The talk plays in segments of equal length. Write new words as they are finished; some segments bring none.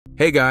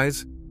Hey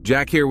guys,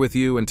 Jack here with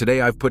you, and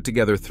today I've put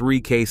together 3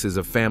 cases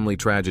of family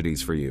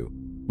tragedies for you.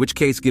 Which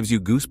case gives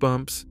you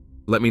goosebumps?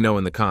 Let me know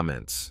in the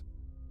comments.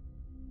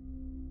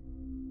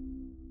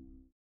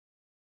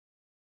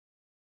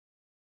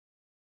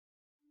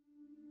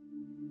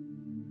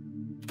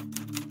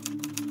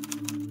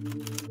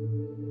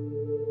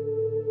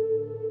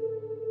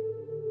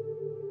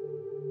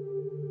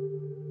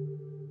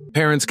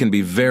 Parents can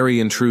be very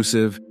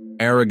intrusive,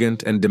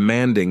 arrogant, and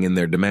demanding in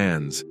their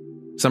demands.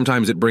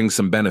 Sometimes it brings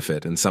some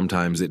benefit, and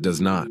sometimes it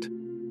does not.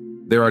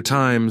 There are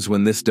times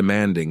when this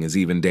demanding is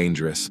even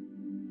dangerous.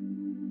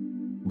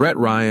 Brett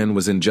Ryan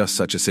was in just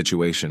such a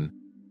situation.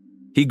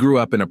 He grew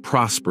up in a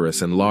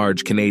prosperous and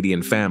large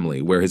Canadian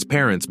family where his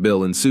parents,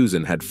 Bill and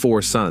Susan, had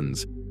 4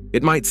 sons.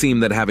 It might seem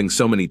that having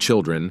so many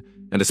children,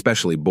 and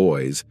especially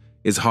boys,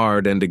 is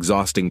hard and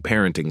exhausting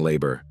parenting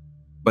labor.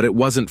 But it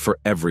wasn't for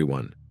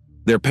everyone.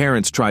 Their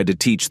parents tried to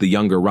teach the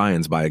younger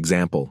Ryans by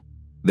example.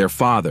 Their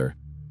father,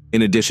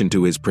 in addition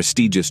to his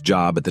prestigious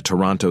job at the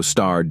Toronto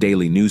Star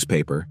daily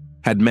newspaper,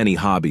 had many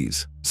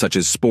hobbies, such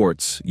as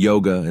sports,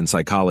 yoga, and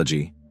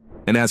psychology.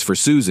 And as for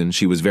Susan,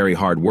 she was very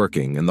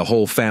hardworking, and the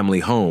whole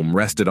family home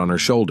rested on her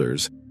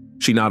shoulders.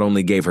 She not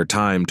only gave her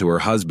time to her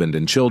husband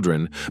and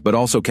children, but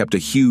also kept a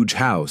huge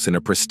house in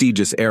a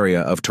prestigious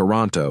area of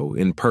Toronto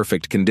in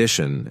perfect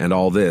condition, and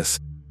all this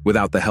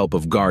without the help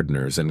of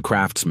gardeners and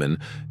craftsmen.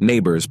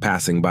 Neighbors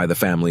passing by the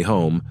family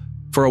home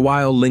for a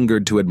while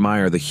lingered to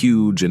admire the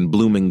huge and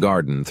blooming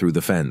garden through the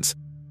fence.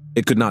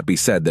 It could not be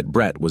said that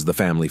Brett was the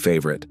family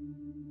favorite.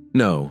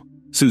 No,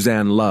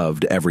 Suzanne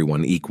loved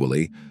everyone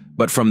equally,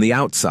 but from the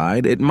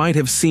outside it might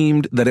have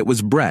seemed that it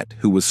was Brett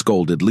who was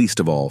scolded least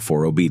of all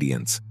for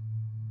obedience.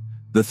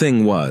 The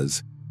thing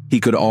was,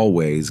 he could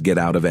always get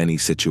out of any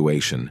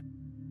situation.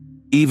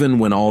 Even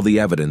when all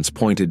the evidence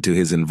pointed to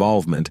his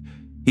involvement,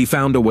 he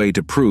found a way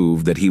to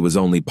prove that he was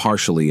only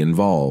partially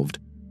involved.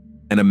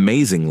 And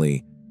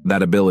amazingly,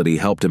 that ability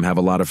helped him have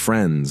a lot of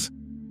friends.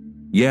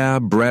 Yeah,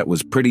 Brett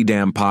was pretty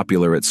damn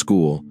popular at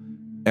school.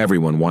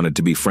 Everyone wanted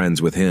to be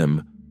friends with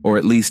him, or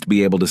at least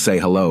be able to say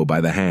hello by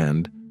the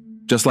hand.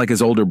 Just like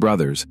his older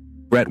brothers,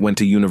 Brett went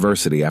to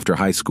university after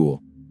high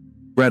school.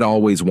 Brett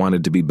always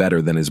wanted to be better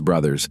than his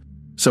brothers,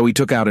 so he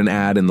took out an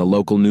ad in the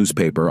local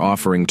newspaper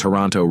offering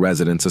Toronto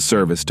residents a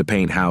service to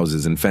paint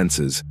houses and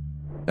fences.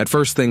 At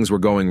first, things were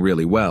going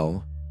really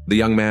well. The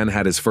young man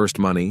had his first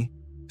money.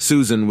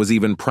 Susan was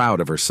even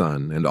proud of her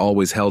son and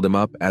always held him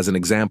up as an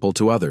example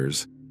to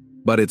others.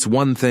 But it's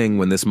one thing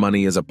when this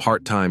money is a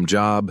part-time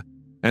job,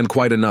 and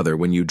quite another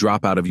when you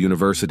drop out of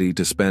university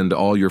to spend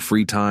all your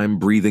free time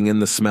breathing in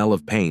the smell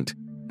of paint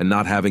and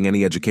not having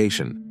any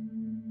education.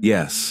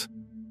 Yes,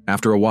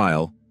 after a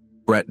while,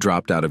 Brett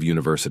dropped out of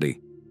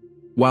university.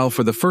 While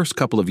for the first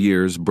couple of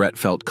years Brett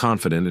felt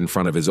confident in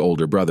front of his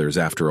older brothers,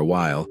 after a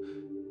while,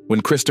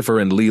 when Christopher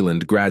and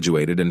Leland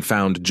graduated and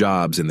found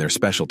jobs in their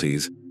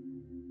specialties,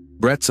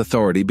 Brett's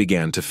authority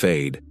began to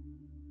fade.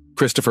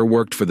 Christopher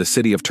worked for the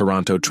City of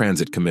Toronto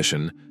Transit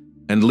Commission,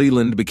 and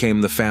Leland became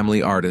the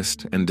family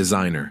artist and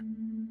designer.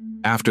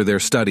 After their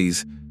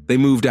studies, they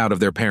moved out of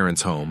their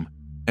parents' home,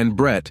 and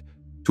Brett,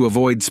 to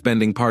avoid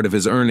spending part of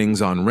his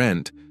earnings on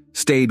rent,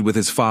 stayed with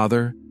his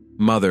father,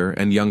 mother,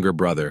 and younger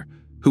brother,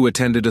 who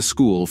attended a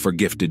school for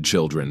gifted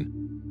children.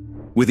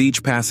 With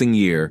each passing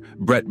year,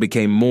 Brett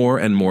became more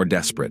and more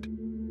desperate.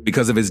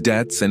 Because of his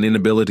debts and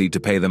inability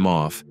to pay them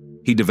off,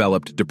 he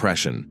developed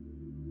depression.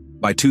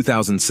 By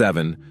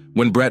 2007,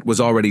 when Brett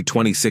was already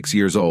 26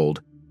 years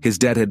old, his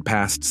debt had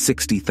passed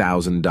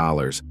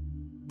 $60,000.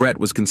 Brett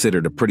was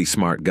considered a pretty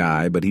smart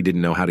guy, but he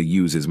didn't know how to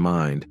use his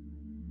mind.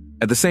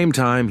 At the same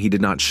time, he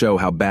did not show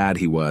how bad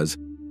he was.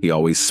 He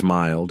always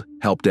smiled,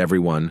 helped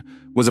everyone,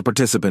 was a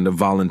participant of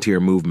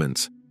volunteer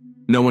movements.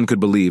 No one could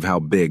believe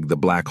how big the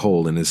black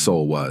hole in his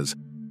soul was.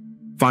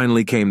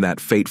 Finally came that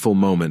fateful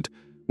moment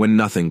when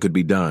nothing could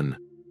be done,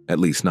 at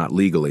least not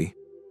legally.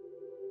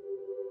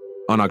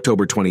 On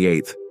October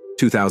 28,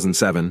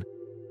 2007,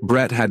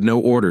 Brett had no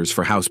orders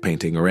for house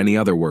painting or any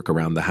other work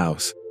around the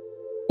house.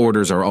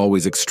 Orders are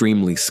always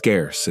extremely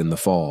scarce in the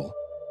fall.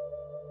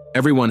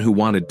 Everyone who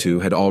wanted to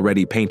had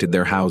already painted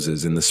their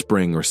houses in the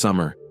spring or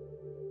summer.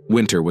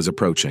 Winter was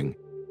approaching,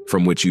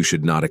 from which you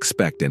should not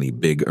expect any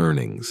big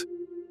earnings.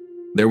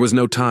 There was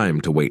no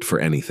time to wait for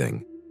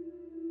anything.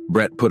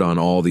 Brett put on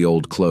all the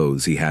old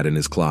clothes he had in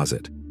his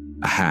closet: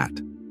 a hat,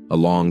 a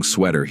long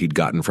sweater he'd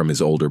gotten from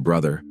his older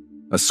brother,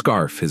 a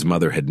scarf his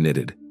mother had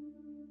knitted.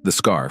 The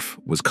scarf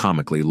was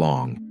comically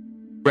long.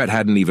 Brett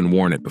hadn't even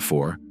worn it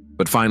before,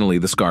 but finally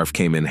the scarf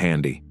came in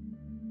handy.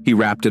 He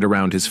wrapped it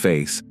around his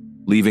face,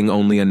 leaving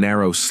only a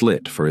narrow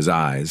slit for his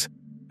eyes,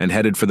 and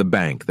headed for the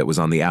bank that was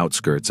on the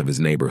outskirts of his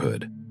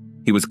neighborhood.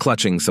 He was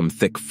clutching some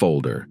thick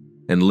folder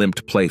and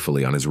limped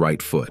playfully on his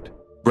right foot.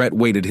 Brett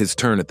waited his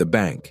turn at the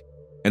bank,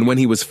 and when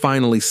he was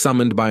finally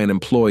summoned by an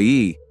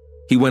employee,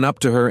 he went up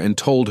to her and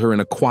told her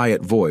in a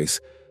quiet voice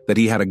that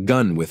he had a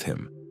gun with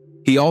him.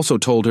 He also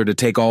told her to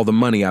take all the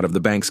money out of the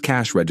bank's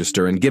cash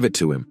register and give it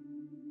to him.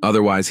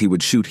 Otherwise, he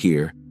would shoot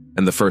here,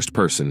 and the first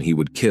person he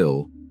would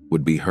kill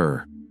would be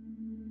her.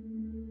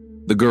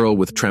 The girl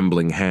with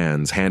trembling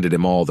hands handed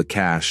him all the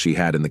cash she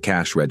had in the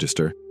cash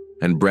register,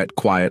 and Brett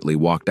quietly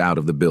walked out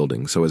of the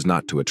building so as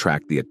not to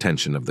attract the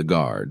attention of the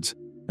guards,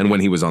 and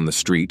when he was on the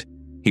street,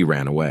 he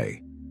ran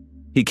away.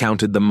 He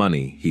counted the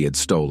money he had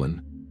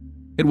stolen.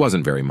 It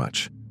wasn't very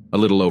much, a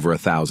little over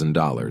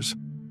 $1,000.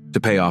 To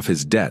pay off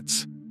his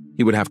debts,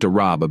 he would have to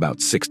rob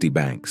about 60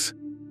 banks.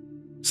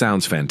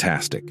 Sounds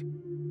fantastic,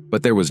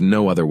 but there was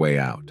no other way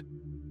out.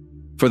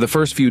 For the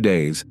first few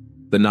days,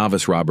 the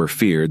novice robber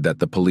feared that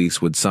the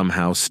police would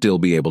somehow still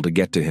be able to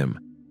get to him,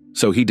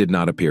 so he did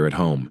not appear at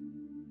home.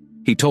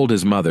 He told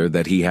his mother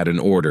that he had an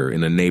order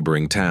in a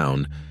neighboring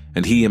town,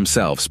 and he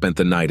himself spent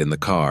the night in the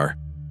car.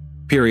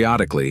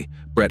 Periodically,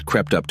 Brett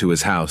crept up to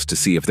his house to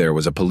see if there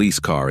was a police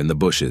car in the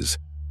bushes.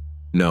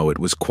 No, it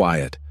was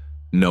quiet.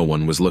 No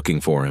one was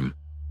looking for him.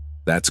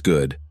 That's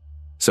good.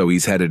 So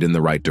he's headed in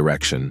the right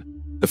direction.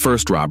 The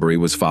first robbery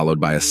was followed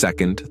by a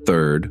second,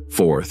 third,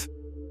 fourth.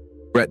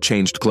 Brett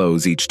changed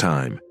clothes each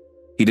time.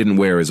 He didn't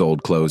wear his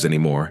old clothes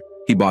anymore.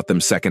 He bought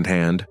them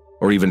secondhand,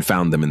 or even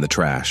found them in the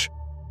trash.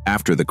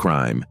 After the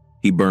crime,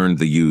 he burned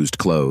the used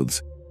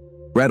clothes.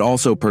 Brett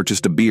also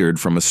purchased a beard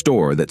from a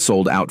store that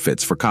sold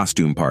outfits for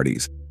costume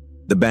parties.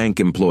 The bank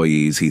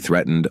employees he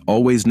threatened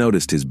always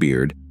noticed his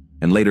beard,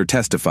 and later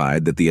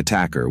testified that the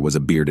attacker was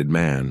a bearded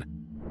man.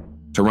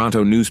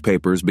 Toronto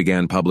newspapers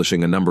began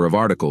publishing a number of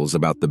articles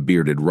about the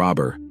bearded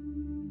robber.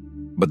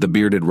 But the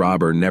bearded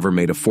robber never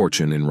made a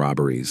fortune in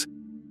robberies.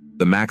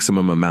 The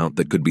maximum amount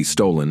that could be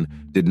stolen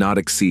did not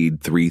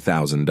exceed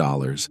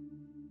 $3,000.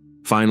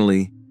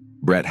 Finally,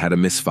 Brett had a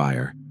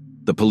misfire.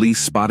 The police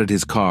spotted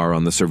his car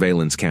on the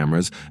surveillance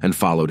cameras and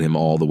followed him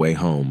all the way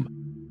home.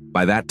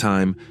 By that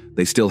time,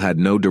 they still had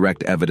no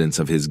direct evidence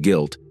of his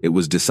guilt. It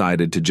was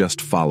decided to just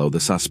follow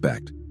the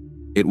suspect.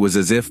 It was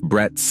as if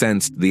Brett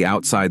sensed the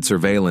outside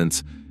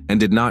surveillance and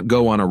did not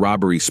go on a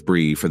robbery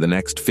spree for the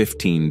next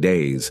 15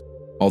 days,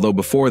 although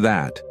before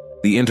that,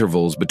 the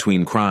intervals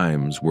between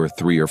crimes were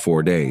 3 or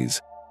 4 days.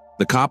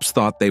 The cops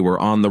thought they were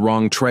on the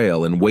wrong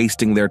trail and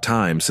wasting their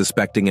time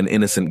suspecting an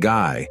innocent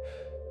guy,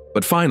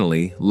 but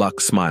finally,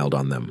 luck smiled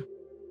on them.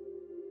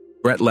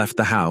 Brett left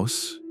the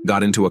house,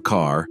 got into a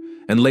car,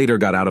 and later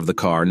got out of the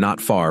car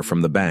not far from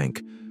the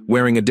bank,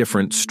 wearing a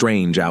different,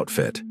 strange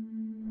outfit.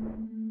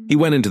 He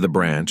went into the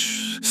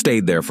branch,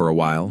 stayed there for a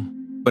while,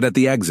 but at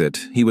the exit,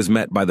 he was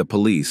met by the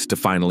police to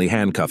finally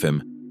handcuff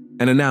him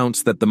and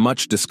announce that the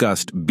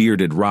much-discussed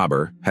bearded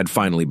robber had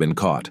finally been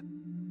caught.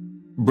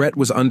 Brett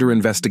was under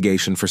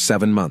investigation for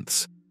 7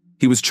 months.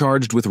 He was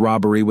charged with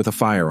robbery with a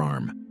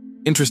firearm.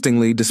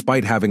 Interestingly,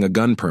 despite having a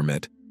gun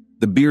permit,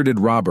 the bearded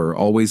robber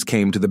always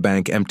came to the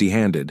bank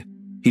empty-handed.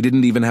 He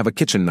didn't even have a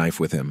kitchen knife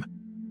with him.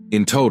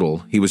 In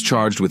total, he was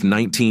charged with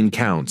 19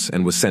 counts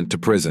and was sent to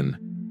prison.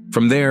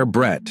 From there,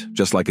 Brett,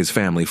 just like his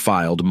family,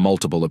 filed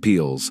multiple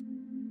appeals.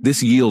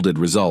 This yielded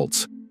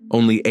results.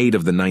 Only 8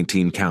 of the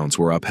 19 counts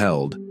were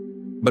upheld.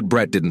 But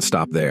Brett didn't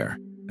stop there.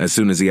 As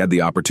soon as he had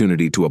the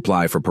opportunity to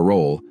apply for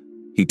parole,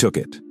 he took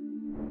it.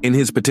 In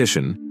his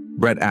petition,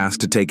 Brett asked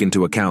to take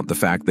into account the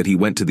fact that he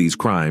went to these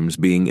crimes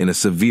being in a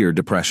severe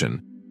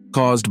depression,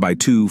 caused by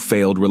 2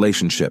 failed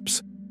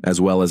relationships,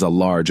 as well as a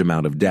large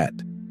amount of debt.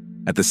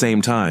 At the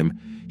same time,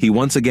 he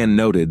once again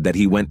noted that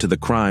he went to the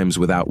crimes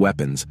without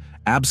weapons,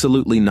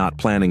 absolutely not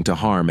planning to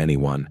harm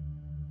anyone.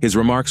 His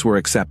remarks were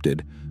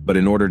accepted, but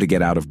in order to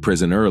get out of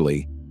prison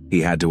early, he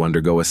had to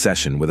undergo a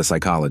session with a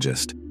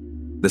psychologist.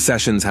 The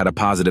sessions had a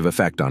positive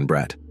effect on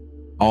Brett.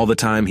 All the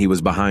time he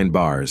was behind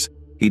bars,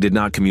 he did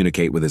not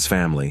communicate with his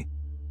family,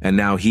 and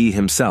now he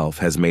himself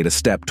has made a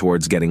step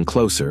towards getting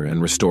closer and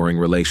restoring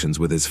relations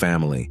with his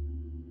family.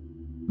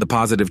 The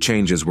positive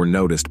changes were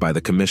noticed by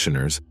the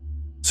commissioners,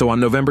 so on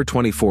November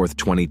 24,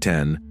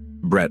 2010,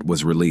 Brett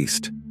was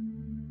released.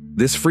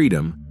 This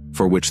freedom,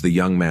 for which the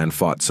young man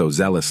fought so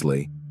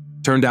zealously,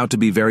 turned out to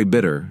be very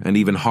bitter and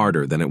even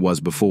harder than it was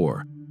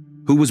before.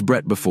 Who was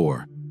Brett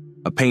before?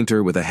 A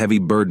painter with a heavy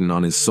burden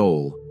on his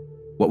soul.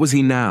 What was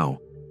he now?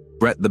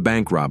 Brett the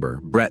bank robber,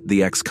 Brett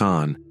the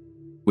ex-con.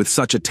 With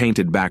such a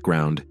tainted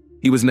background,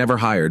 he was never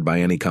hired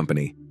by any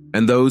company,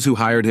 and those who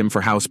hired him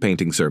for house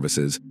painting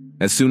services,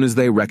 as soon as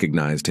they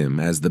recognized him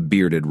as the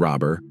bearded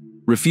robber,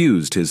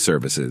 refused his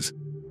services.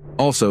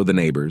 Also the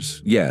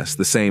neighbors, yes,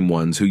 the same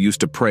ones who used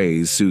to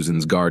praise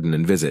Susan's garden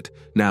and visit,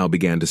 now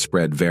began to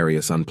spread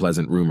various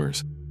unpleasant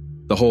rumors.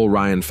 The whole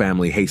Ryan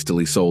family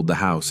hastily sold the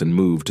house and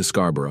moved to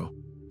Scarborough.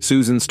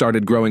 Susan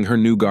started growing her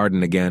new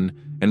garden again,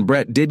 and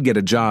Brett did get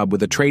a job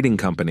with a trading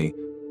company,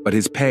 but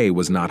his pay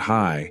was not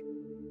high.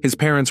 His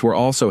parents were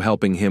also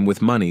helping him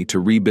with money to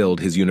rebuild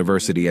his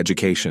university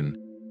education.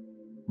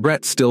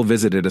 Brett still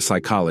visited a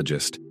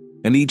psychologist,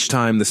 and each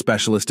time the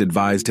specialist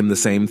advised him the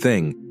same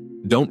thing: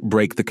 don't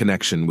break the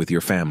connection with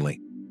your family.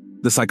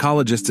 The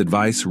psychologist's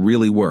advice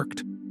really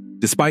worked.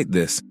 Despite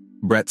this,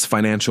 Brett's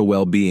financial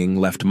well-being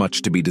left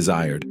much to be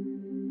desired.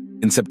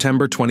 In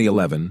September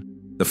 2011,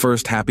 the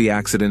first happy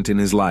accident in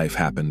his life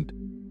happened.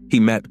 He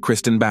met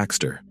Kristen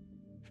Baxter.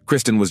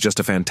 Kristen was just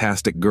a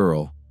fantastic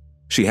girl.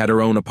 She had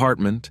her own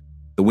apartment,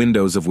 the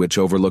windows of which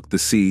overlooked the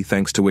sea,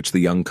 thanks to which the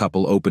young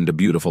couple opened a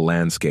beautiful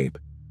landscape.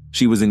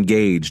 She was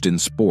engaged in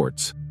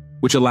sports,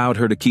 which allowed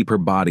her to keep her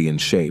body in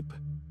shape,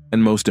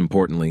 and most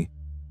importantly,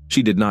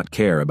 she did not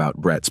care about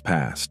Brett's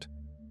past.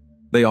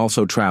 They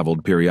also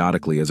traveled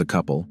periodically as a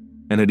couple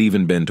and had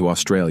even been to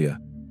Australia.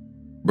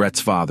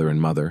 Brett's father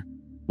and mother,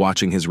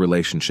 watching his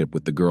relationship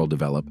with the girl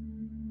develop,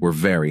 were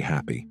very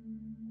happy.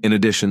 In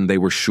addition, they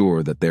were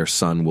sure that their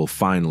son will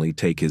finally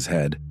take his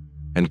head,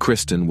 and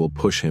Kristen will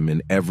push him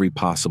in every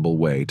possible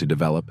way to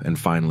develop and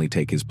finally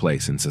take his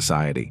place in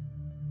society.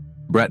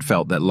 Brett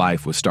felt that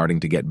life was starting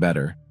to get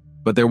better,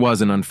 but there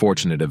was an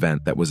unfortunate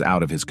event that was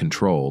out of his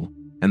control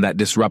and that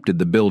disrupted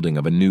the building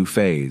of a new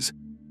phase.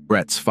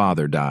 Brett's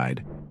father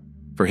died.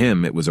 For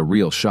him, it was a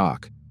real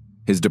shock.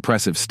 His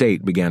depressive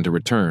state began to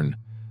return,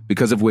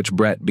 because of which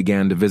Brett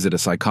began to visit a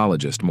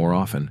psychologist more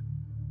often.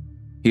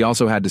 He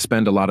also had to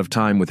spend a lot of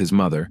time with his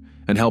mother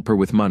and help her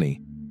with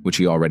money, which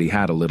he already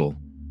had a little.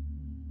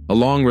 A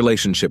long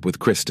relationship with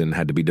Kristen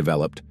had to be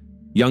developed.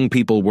 Young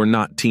people were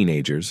not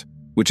teenagers,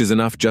 which is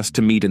enough just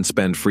to meet and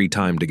spend free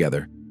time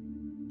together.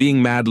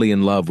 Being madly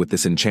in love with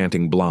this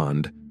enchanting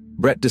blonde,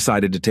 Brett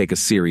decided to take a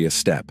serious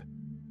step.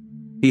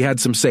 He had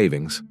some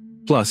savings,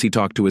 plus he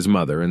talked to his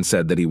mother and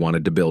said that he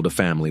wanted to build a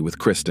family with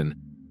Kristen.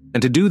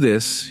 And to do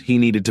this, he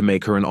needed to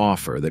make her an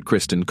offer that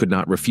Kristen could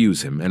not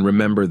refuse him and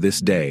remember this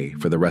day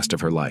for the rest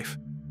of her life.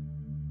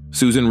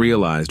 Susan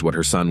realized what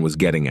her son was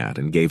getting at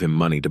and gave him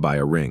money to buy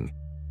a ring.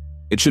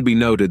 It should be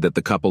noted that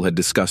the couple had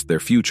discussed their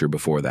future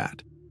before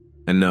that.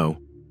 And no,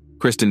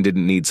 Kristen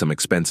didn't need some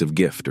expensive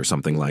gift or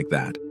something like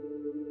that.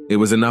 It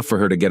was enough for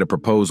her to get a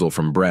proposal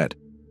from Brett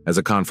as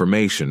a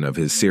confirmation of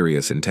his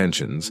serious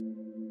intentions.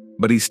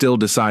 But he still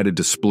decided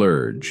to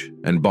splurge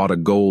and bought a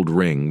gold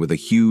ring with a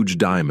huge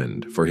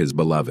diamond for his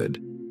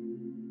beloved.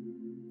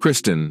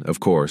 Kristen,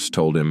 of course,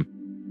 told him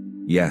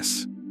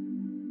yes.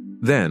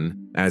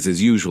 Then, as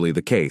is usually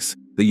the case,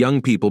 the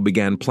young people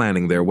began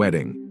planning their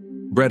wedding.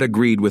 Brett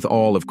agreed with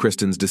all of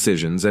Kristen's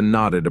decisions and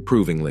nodded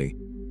approvingly,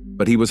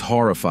 but he was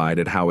horrified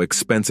at how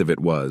expensive it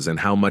was and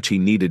how much he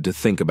needed to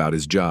think about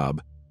his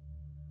job.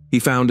 He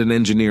found an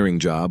engineering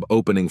job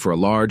opening for a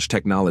large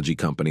technology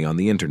company on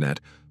the internet,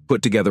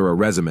 put together a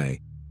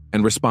resume,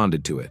 and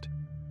responded to it.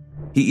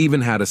 He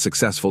even had a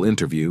successful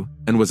interview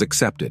and was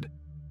accepted.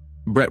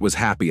 Brett was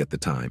happy at the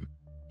time.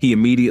 He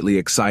immediately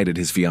excited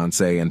his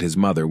fiancée and his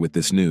mother with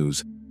this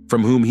news,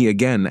 from whom he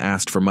again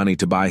asked for money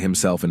to buy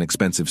himself an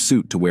expensive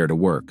suit to wear to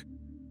work.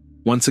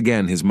 Once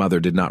again, his mother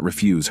did not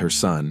refuse her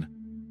son.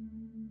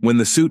 When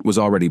the suit was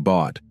already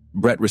bought,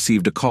 Brett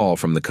received a call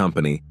from the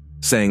company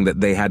saying that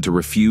they had to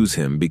refuse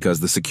him because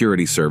the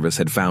security service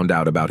had found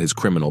out about his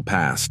criminal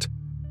past.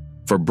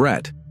 For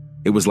Brett,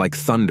 it was like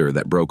thunder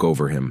that broke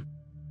over him.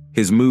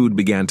 His mood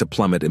began to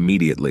plummet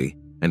immediately,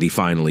 and he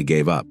finally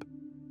gave up.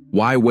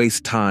 Why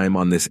waste time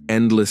on this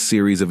endless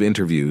series of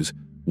interviews,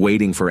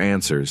 waiting for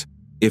answers,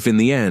 if in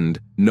the end,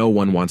 no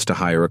one wants to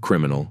hire a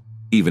criminal,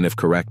 even if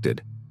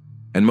corrected?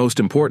 And most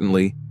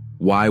importantly,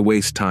 why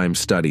waste time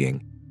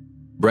studying?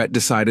 Brett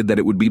decided that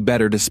it would be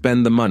better to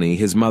spend the money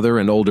his mother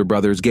and older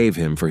brothers gave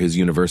him for his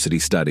university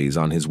studies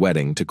on his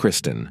wedding to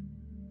Kristen.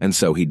 And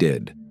so he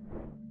did.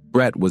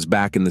 Brett was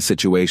back in the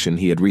situation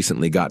he had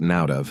recently gotten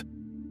out of.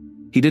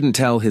 He didn't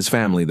tell his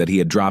family that he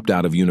had dropped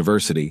out of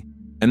university,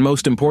 and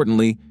most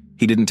importantly,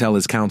 he didn't tell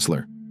his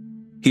counselor.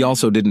 He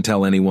also didn't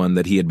tell anyone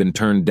that he had been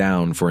turned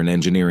down for an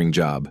engineering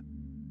job.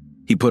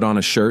 He put on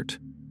a shirt,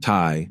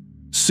 tie,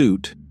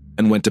 suit,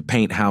 and went to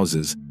paint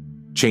houses,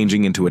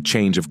 changing into a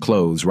change of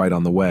clothes right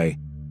on the way,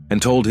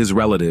 and told his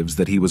relatives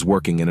that he was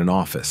working in an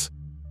office.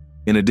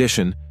 In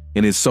addition,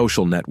 in his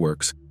social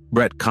networks,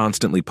 Brett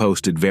constantly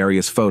posted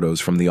various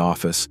photos from the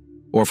office,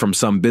 or from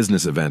some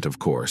business event, of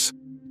course,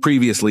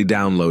 previously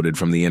downloaded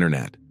from the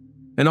internet.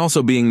 And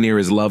also being near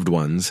his loved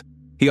ones,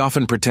 he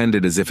often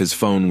pretended as if his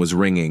phone was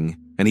ringing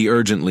and he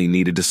urgently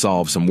needed to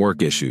solve some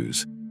work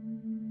issues.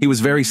 He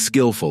was very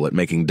skillful at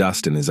making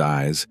dust in his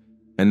eyes,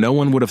 and no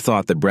one would have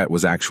thought that Brett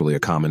was actually a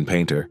common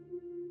painter.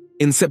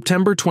 In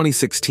September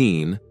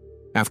 2016,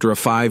 after a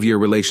 5-year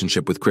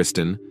relationship with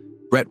Kristen,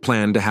 Brett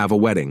planned to have a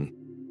wedding.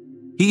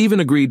 He even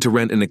agreed to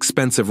rent an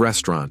expensive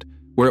restaurant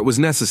where it was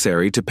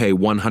necessary to pay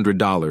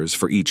 $100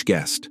 for each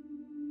guest.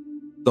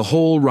 The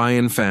whole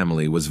Ryan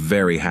family was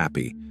very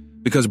happy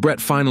because Brett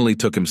finally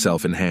took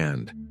himself in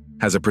hand,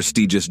 has a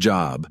prestigious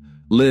job,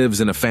 lives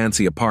in a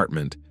fancy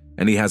apartment,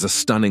 and he has a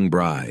stunning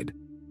bride.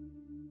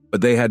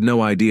 But they had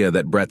no idea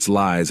that Brett's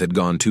lies had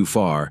gone too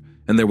far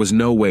and there was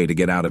no way to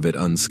get out of it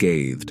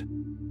unscathed.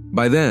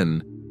 By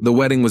then, the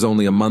wedding was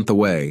only a month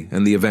away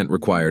and the event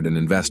required an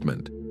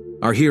investment.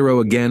 Our hero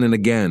again and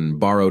again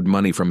borrowed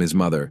money from his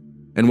mother,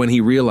 and when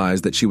he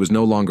realized that she was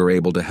no longer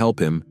able to help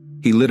him,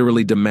 he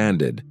literally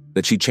demanded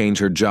that she change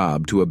her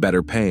job to a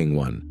better-paying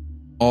one.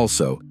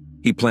 Also,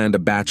 he planned a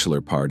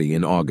bachelor party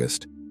in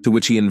August, to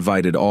which he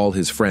invited all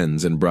his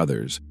friends and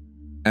brothers.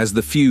 As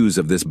the fuse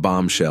of this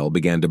bombshell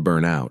began to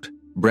burn out,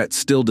 Brett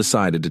still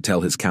decided to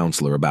tell his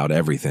counselor about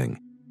everything.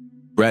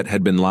 Brett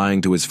had been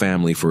lying to his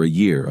family for a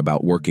year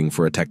about working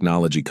for a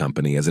technology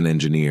company as an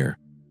engineer.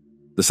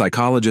 The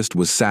psychologist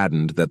was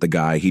saddened that the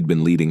guy he'd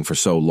been leading for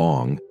so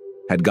long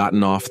had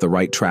gotten off the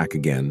right track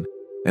again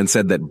and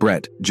said that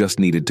Brett just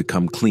needed to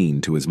come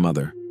clean to his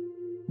mother.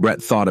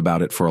 Brett thought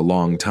about it for a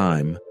long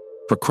time,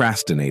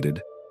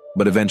 procrastinated,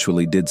 but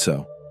eventually did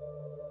so.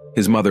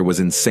 His mother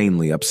was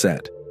insanely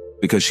upset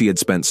because she had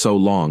spent so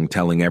long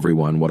telling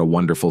everyone what a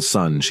wonderful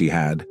son she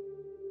had.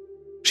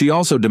 She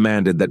also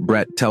demanded that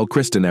Brett tell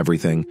Kristen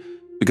everything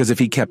because if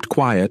he kept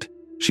quiet,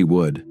 she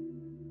would.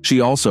 She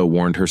also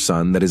warned her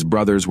son that his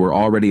brothers were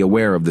already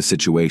aware of the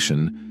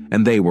situation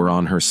and they were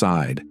on her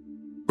side.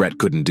 Brett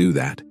couldn't do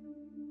that.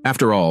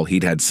 After all,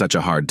 he'd had such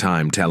a hard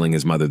time telling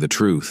his mother the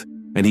truth,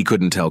 and he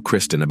couldn't tell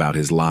Kristen about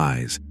his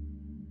lies.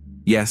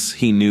 Yes,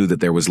 he knew that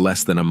there was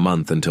less than a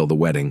month until the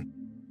wedding,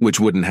 which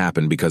wouldn't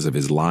happen because of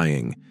his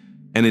lying,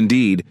 and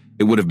indeed,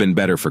 it would have been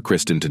better for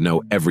Kristen to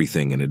know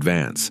everything in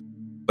advance,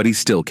 but he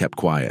still kept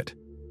quiet.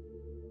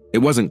 It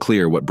wasn't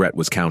clear what Brett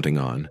was counting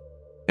on,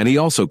 and he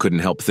also couldn't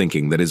help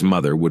thinking that his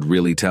mother would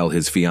really tell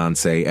his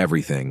fiancée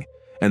everything,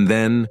 and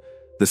then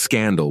the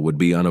scandal would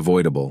be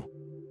unavoidable.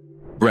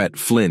 Brett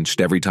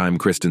flinched every time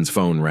Kristen's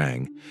phone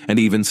rang, and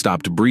even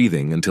stopped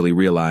breathing until he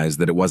realized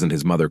that it wasn't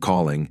his mother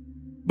calling,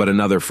 but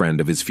another friend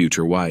of his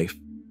future wife,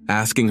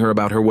 asking her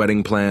about her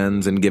wedding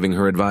plans and giving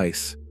her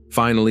advice.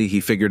 Finally, he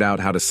figured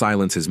out how to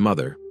silence his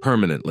mother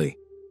permanently.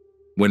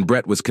 When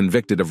Brett was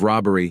convicted of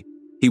robbery,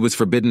 he was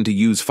forbidden to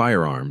use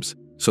firearms,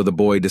 so the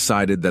boy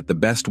decided that the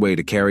best way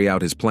to carry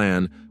out his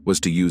plan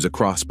was to use a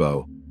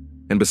crossbow.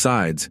 And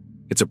besides,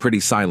 it's a pretty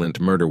silent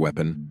murder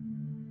weapon.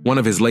 One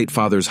of his late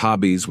father's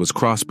hobbies was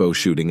crossbow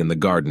shooting in the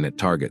garden at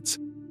targets.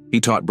 He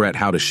taught Brett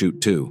how to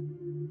shoot too.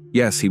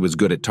 Yes, he was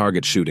good at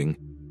target shooting,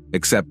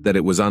 except that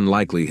it was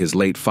unlikely his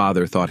late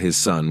father thought his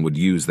son would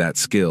use that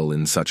skill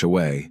in such a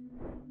way.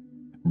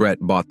 Brett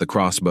bought the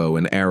crossbow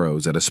and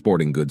arrows at a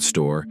sporting goods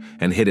store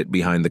and hid it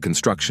behind the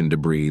construction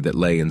debris that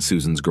lay in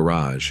Susan's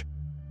garage.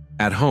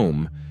 At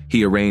home,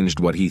 he arranged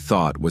what he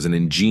thought was an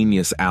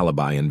ingenious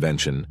alibi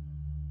invention.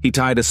 He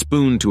tied a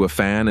spoon to a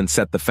fan and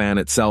set the fan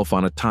itself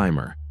on a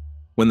timer.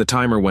 When the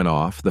timer went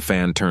off, the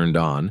fan turned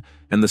on,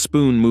 and the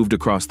spoon moved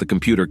across the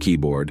computer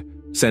keyboard,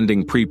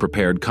 sending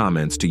pre-prepared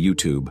comments to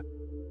YouTube.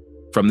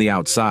 From the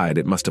outside,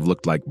 it must have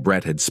looked like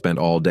Brett had spent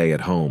all day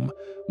at home,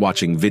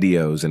 watching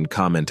videos and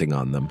commenting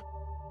on them.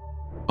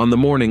 On the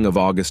morning of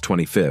August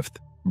 25th,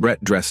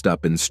 Brett dressed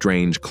up in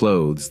strange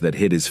clothes that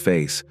hid his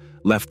face,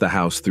 left the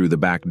house through the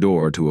back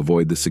door to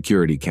avoid the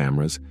security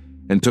cameras,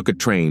 and took a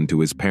train to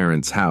his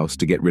parents' house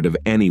to get rid of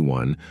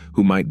anyone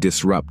who might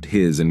disrupt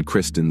his and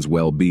Kristen's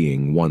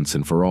well-being once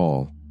and for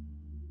all.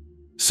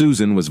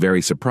 Susan was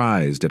very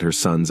surprised at her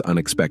son's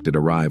unexpected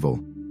arrival.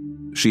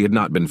 She had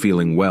not been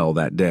feeling well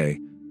that day,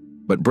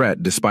 but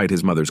Brett, despite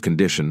his mother's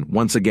condition,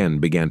 once again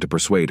began to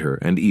persuade her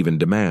and even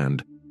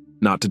demand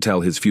not to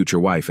tell his future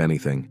wife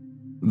anything.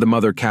 The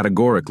mother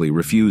categorically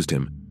refused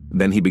him.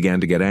 Then he began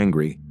to get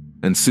angry,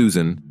 and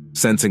Susan,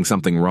 sensing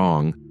something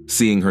wrong,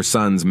 seeing her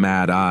son's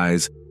mad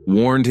eyes,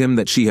 warned him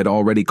that she had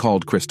already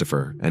called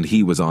Christopher and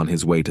he was on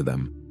his way to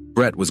them.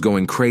 Brett was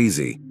going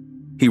crazy.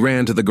 He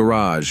ran to the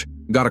garage,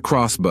 got a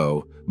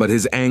crossbow, but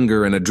his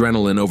anger and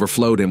adrenaline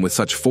overflowed him with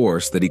such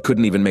force that he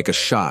couldn't even make a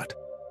shot.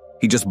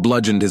 He just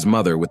bludgeoned his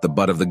mother with the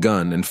butt of the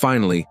gun, and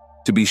finally,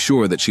 to be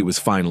sure that she was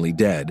finally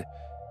dead,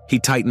 he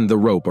tightened the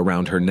rope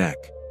around her neck.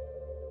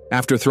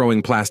 After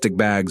throwing plastic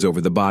bags over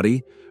the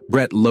body,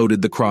 Brett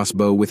loaded the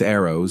crossbow with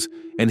arrows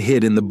and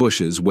hid in the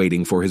bushes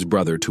waiting for his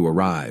brother to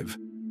arrive.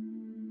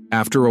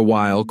 After a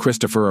while,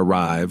 Christopher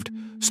arrived,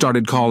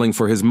 started calling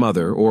for his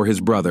mother or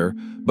his brother,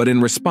 but in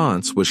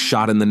response was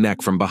shot in the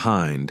neck from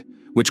behind,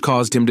 which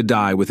caused him to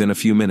die within a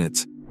few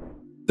minutes.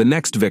 The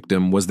next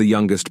victim was the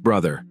youngest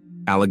brother,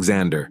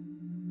 Alexander.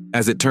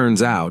 As it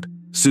turns out,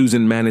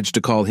 Susan managed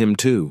to call him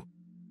too.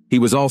 He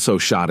was also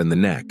shot in the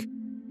neck,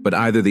 but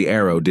either the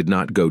arrow did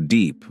not go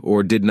deep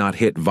or did not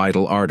hit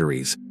vital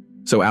arteries,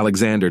 so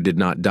Alexander did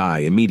not die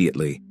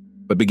immediately,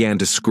 but began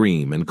to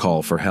scream and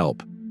call for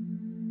help.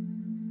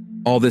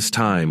 All this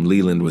time,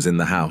 Leland was in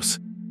the house,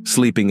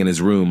 sleeping in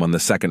his room on the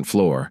second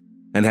floor,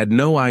 and had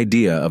no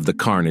idea of the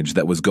carnage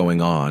that was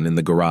going on in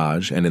the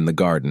garage and in the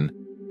garden,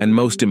 and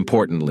most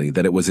importantly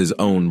that it was his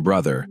own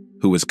brother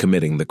who was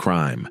committing the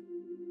crime.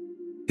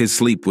 His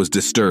sleep was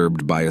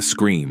disturbed by a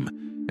scream,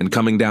 and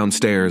coming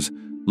downstairs,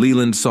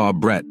 Leland saw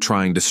Brett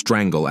trying to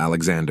strangle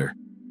Alexander.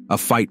 A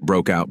fight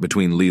broke out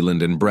between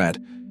Leland and Brett,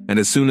 and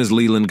as soon as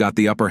Leland got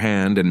the upper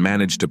hand and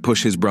managed to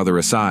push his brother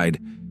aside,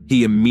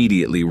 he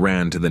immediately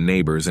ran to the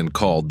neighbors and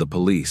called the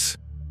police.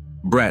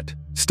 Brett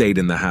stayed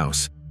in the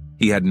house.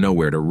 He had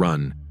nowhere to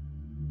run.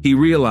 He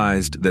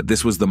realized that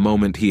this was the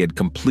moment he had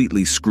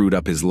completely screwed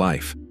up his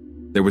life.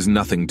 There was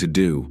nothing to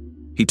do.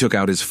 He took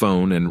out his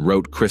phone and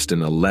wrote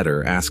Kristen a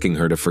letter asking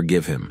her to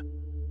forgive him.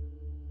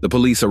 The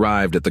police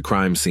arrived at the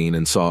crime scene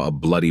and saw a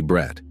bloody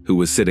Brett, who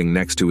was sitting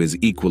next to his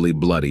equally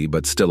bloody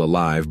but still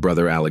alive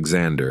brother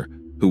Alexander,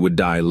 who would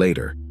die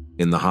later,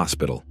 in the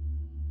hospital.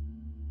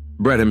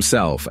 Brett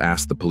himself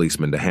asked the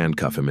policeman to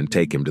handcuff him and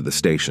take him to the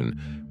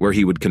station, where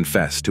he would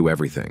confess to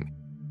everything.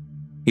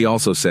 He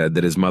also said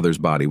that his mother's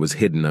body was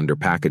hidden under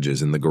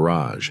packages in the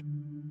garage,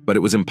 but it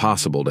was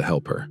impossible to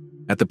help her,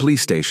 At the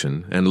police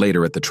station, and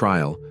later at the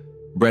trial,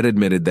 Brett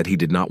admitted that he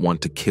did not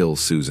want to kill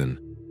Susan.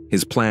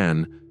 His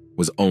plan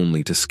was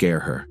only to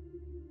scare her.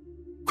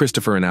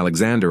 Christopher and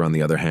Alexander, on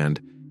the other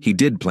hand, he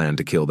did plan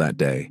to kill that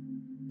day,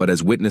 but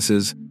as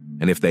witnesses,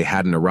 and if they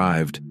hadn't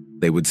arrived,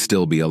 they would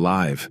still be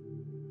alive.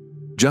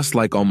 Just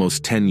like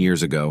almost 10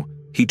 years ago,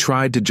 he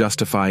tried to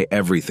justify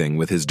everything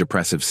with his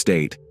depressive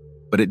state,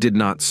 but it did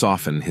not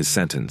soften his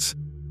sentence.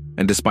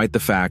 And despite the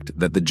fact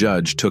that the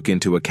judge took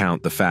into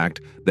account the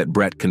fact that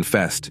Brett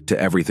confessed to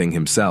everything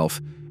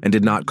himself and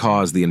did not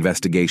cause the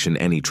investigation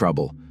any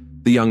trouble,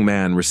 the young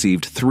man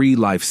received 3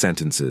 life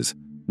sentences,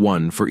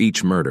 1 for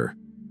each murder,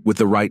 with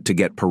the right to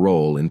get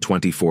parole in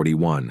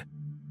 2041.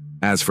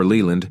 As for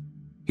Leland,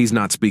 he's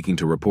not speaking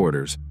to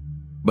reporters,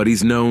 but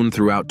he's known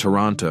throughout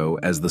Toronto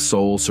as the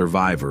sole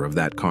survivor of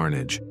that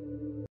carnage.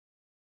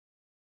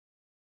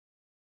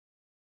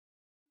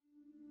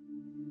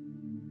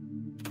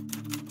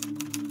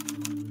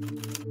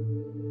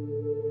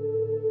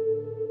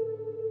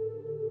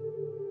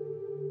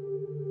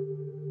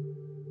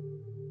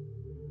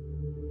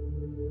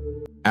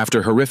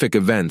 After horrific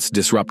events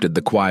disrupted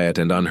the quiet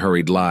and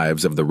unhurried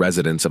lives of the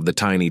residents of the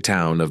tiny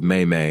town of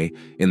Maymay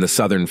in the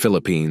southern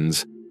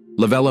Philippines,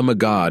 Lavella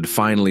Magod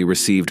finally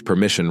received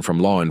permission from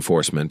law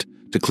enforcement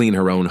to clean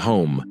her own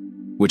home,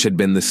 which had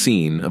been the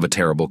scene of a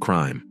terrible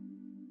crime.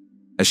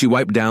 As she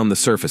wiped down the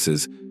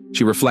surfaces,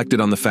 she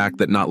reflected on the fact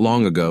that not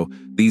long ago,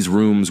 these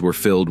rooms were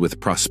filled with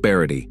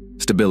prosperity,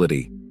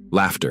 stability,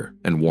 laughter,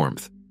 and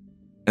warmth.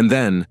 And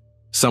then,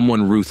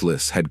 someone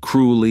ruthless had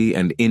cruelly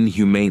and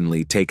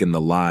inhumanely taken the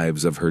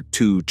lives of her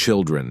 2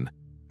 children,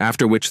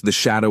 after which the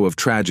shadow of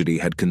tragedy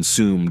had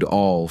consumed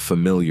all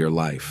familiar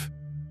life.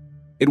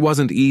 It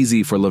wasn't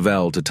easy for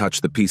Lavelle to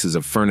touch the pieces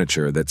of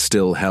furniture that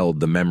still held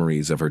the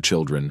memories of her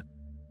children,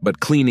 but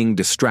cleaning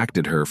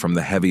distracted her from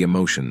the heavy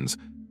emotions,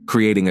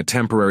 creating a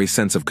temporary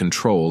sense of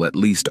control at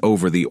least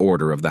over the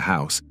order of the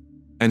house,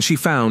 and she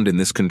found in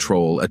this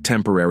control a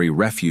temporary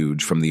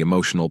refuge from the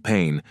emotional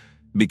pain,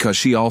 because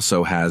she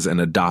also has an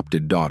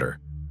adopted daughter,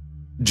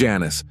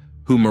 Janice,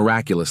 who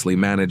miraculously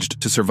managed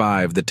to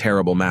survive the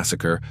terrible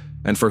massacre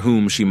and for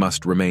whom she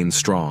must remain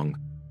strong.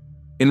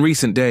 In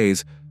recent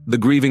days, the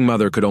grieving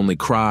mother could only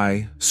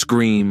cry,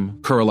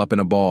 scream, curl up in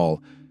a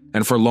ball,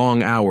 and for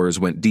long hours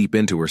went deep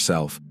into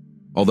herself,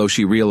 although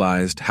she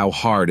realized how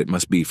hard it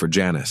must be for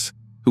Janice,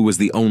 who was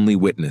the only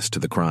witness to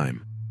the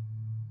crime.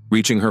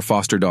 Reaching her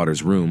foster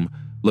daughter's room,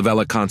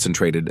 Lavella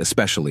concentrated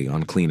especially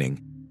on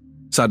cleaning.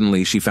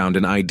 Suddenly, she found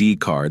an ID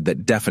card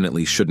that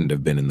definitely shouldn't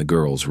have been in the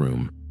girl's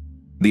room.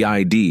 The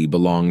ID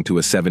belonged to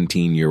a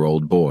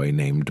 17-year-old boy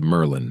named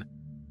Merlin.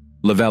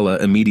 Lavella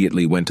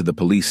immediately went to the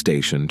police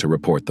station to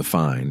report the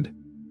find.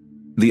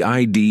 The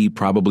ID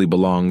probably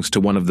belongs to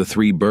one of the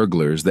 3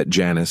 burglars that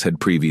Janice had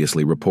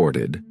previously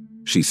reported,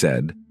 she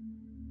said.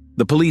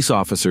 The police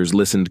officers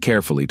listened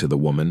carefully to the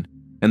woman,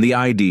 and the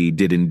ID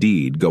did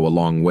indeed go a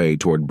long way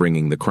toward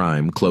bringing the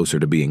crime closer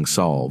to being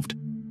solved.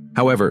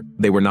 However,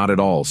 they were not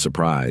at all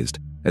surprised,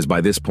 as by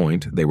this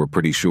point they were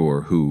pretty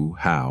sure who,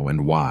 how,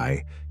 and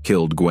why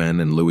killed Gwen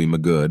and Louis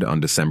Magud on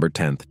December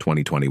 10,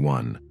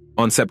 2021.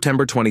 On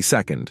September 22,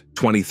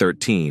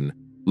 2013,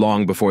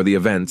 long before the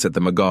events at the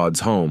Magod's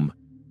home,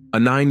 a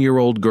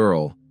 9-year-old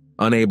girl,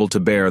 unable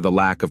to bear the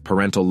lack of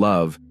parental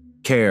love,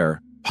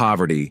 care,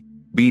 poverty,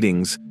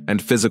 beatings,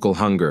 and physical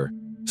hunger,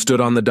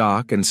 stood on the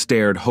dock and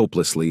stared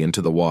hopelessly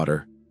into the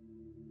water.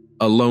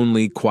 A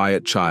lonely,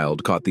 quiet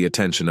child caught the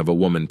attention of a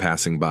woman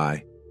passing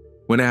by.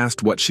 When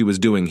asked what she was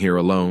doing here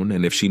alone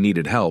and if she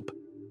needed help,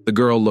 the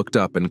girl looked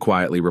up and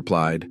quietly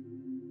replied,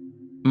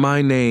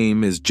 "My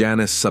name is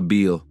Janice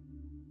Sabil.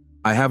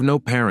 I have no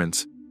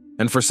parents,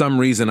 and for some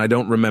reason I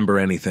don't remember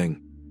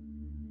anything."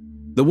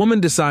 The woman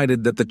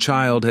decided that the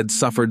child had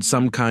suffered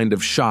some kind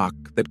of shock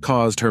that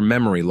caused her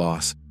memory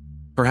loss.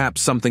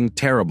 Perhaps something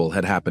terrible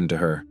had happened to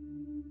her.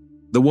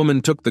 The woman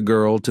took the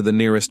girl to the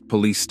nearest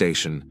police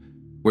station,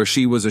 where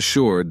she was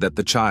assured that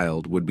the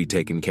child would be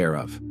taken care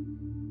of.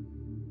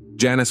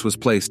 Janice was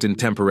placed in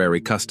temporary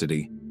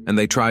custody, and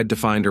they tried to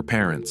find her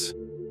parents.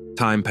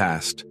 Time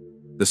passed.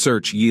 The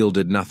search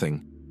yielded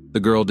nothing. The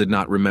girl did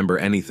not remember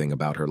anything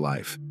about her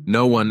life.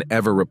 No one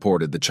ever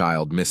reported the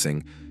child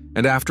missing,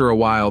 and after a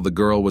while the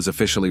girl was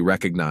officially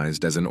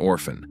recognized as an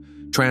orphan,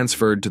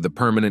 transferred to the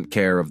permanent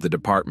care of the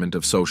Department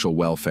of Social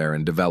Welfare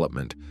and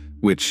Development,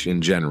 which in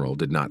general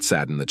did not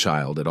sadden the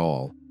child at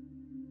all.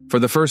 For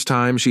the first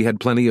time, she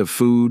had plenty of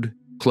food,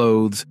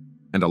 clothes,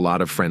 and a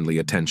lot of friendly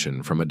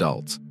attention from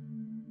adults.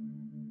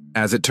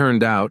 As it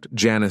turned out,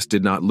 Janice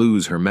did not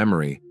lose her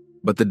memory,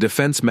 but the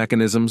defense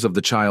mechanisms of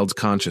the child's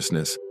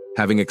consciousness,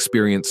 having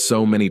experienced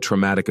so many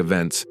traumatic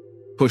events,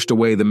 pushed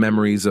away the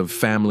memories of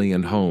family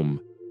and home.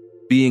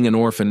 Being an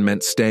orphan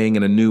meant staying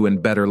in a new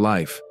and better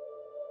life.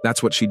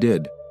 That's what she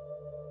did.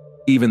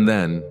 Even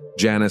then,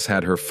 Janice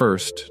had her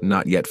first,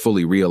 not yet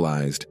fully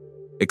realized,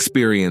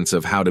 experience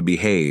of how to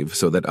behave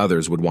so that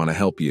others would want to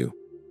help you.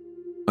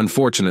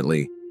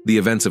 Unfortunately, the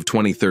events of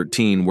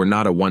 2013 were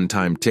not a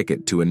one-time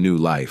ticket to a new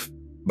life,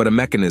 but a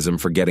mechanism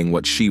for getting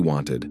what she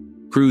wanted,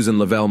 Cruz and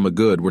Lavelle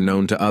Magud were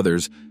known to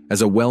others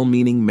as a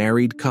well-meaning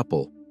married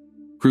couple.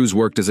 Cruz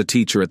worked as a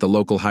teacher at the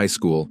local high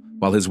school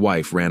while his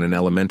wife ran an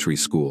elementary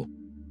school.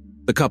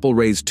 The couple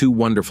raised two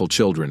wonderful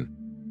children.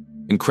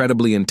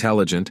 Incredibly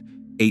intelligent,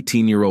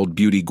 18-year-old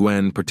Beauty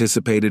Gwen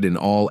participated in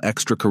all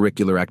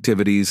extracurricular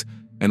activities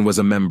and was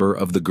a member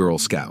of the Girl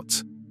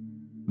Scouts.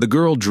 The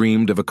girl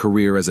dreamed of a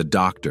career as a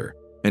doctor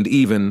and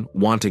even,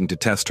 wanting to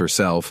test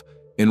herself,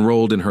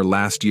 enrolled in her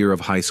last year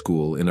of high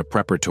school in a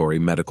preparatory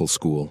medical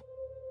school.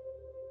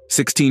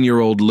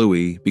 16-year-old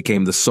Louis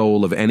became the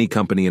soul of any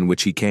company in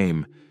which he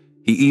came.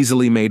 He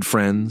easily made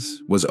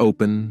friends, was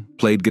open,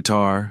 played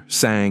guitar,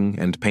 sang,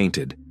 and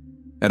painted.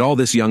 At all,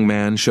 this young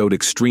man showed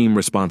extreme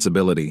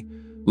responsibility,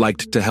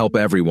 liked to help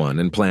everyone,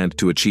 and planned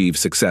to achieve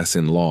success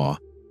in law.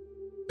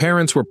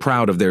 Parents were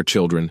proud of their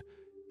children,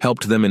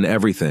 helped them in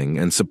everything,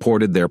 and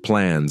supported their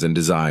plans and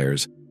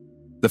desires.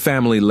 The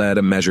family led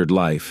a measured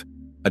life,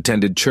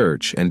 attended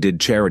church, and did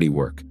charity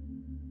work.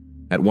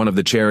 At one of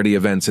the charity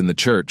events in the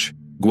church,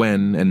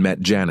 Gwen and met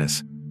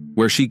Janice,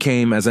 where she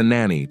came as a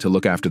nanny to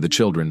look after the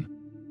children.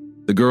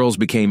 The girls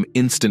became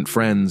instant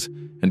friends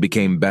and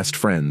became best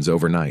friends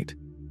overnight.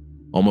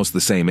 Almost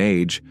the same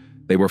age,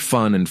 they were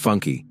fun and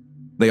funky.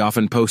 They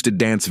often posted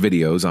dance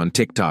videos on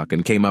TikTok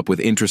and came up with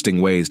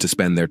interesting ways to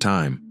spend their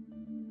time.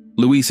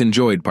 Luis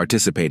enjoyed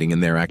participating in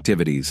their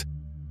activities.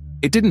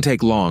 It didn't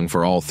take long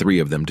for all three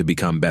of them to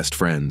become best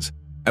friends.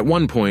 At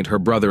one point, her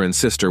brother and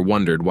sister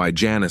wondered why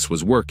Janice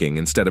was working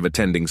instead of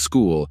attending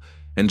school,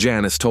 and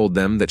Janice told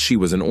them that she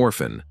was an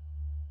orphan.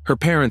 Her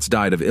parents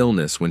died of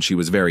illness when she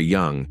was very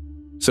young,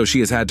 so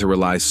she has had to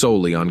rely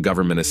solely on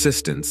government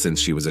assistance since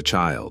she was a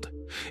child.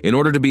 In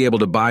order to be able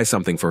to buy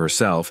something for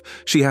herself,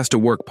 she has to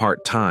work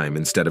part-time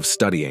instead of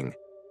studying.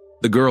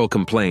 The girl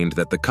complained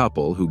that the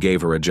couple who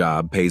gave her a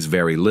job pays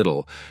very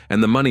little,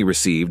 and the money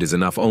received is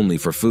enough only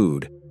for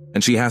food,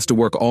 and she has to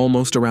work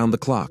almost around the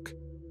clock.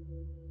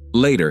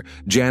 Later,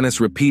 Janice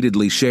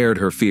repeatedly shared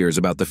her fears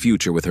about the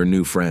future with her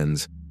new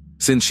friends.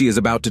 Since she is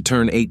about to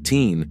turn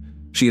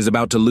 18, she is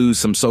about to lose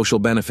some social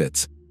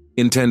benefits,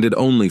 intended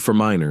only for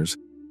minors,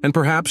 and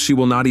perhaps she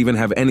will not even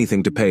have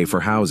anything to pay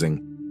for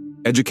housing.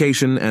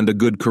 Education and a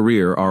good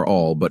career are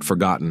all but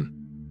forgotten.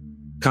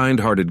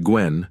 Kind-hearted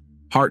Gwen,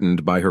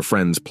 heartened by her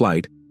friend's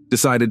plight,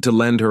 decided to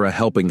lend her a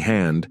helping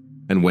hand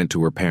and went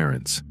to her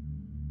parents.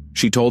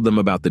 She told them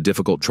about the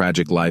difficult,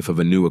 tragic life of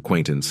a new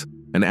acquaintance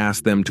and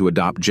asked them to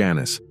adopt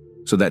Janice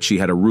so that she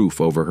had a roof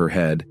over her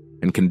head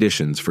and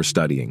conditions for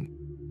studying.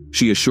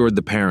 She assured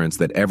the parents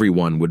that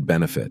everyone would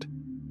benefit.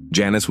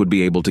 Janice would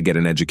be able to get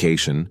an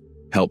education,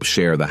 help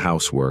share the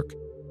housework,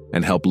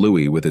 and help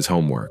Louis with his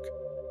homework.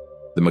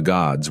 The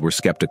Magods were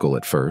skeptical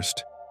at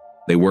first.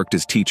 They worked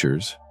as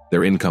teachers,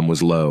 their income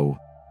was low,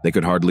 they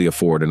could hardly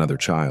afford another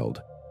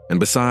child, and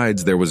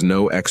besides, there was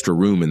no extra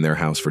room in their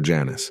house for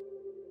Janice.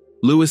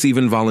 Louis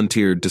even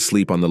volunteered to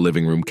sleep on the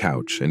living room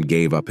couch and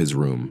gave up his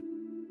room.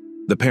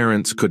 The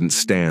parents couldn't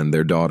stand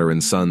their daughter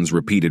and son's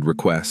repeated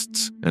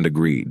requests and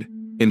agreed.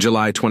 In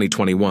July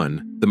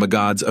 2021, the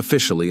Magods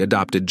officially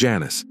adopted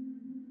Janice.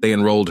 They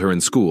enrolled her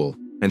in school,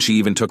 and she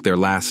even took their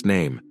last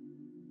name.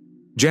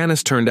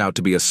 Janice turned out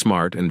to be a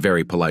smart and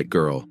very polite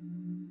girl.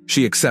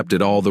 She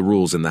accepted all the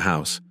rules in the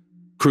house.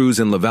 Cruz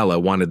and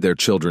Lavella wanted their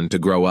children to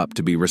grow up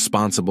to be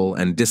responsible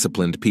and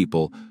disciplined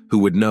people who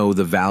would know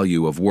the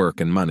value of work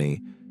and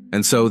money,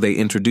 and so they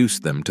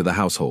introduced them to the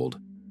household.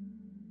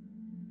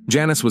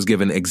 Janice was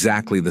given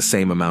exactly the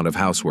same amount of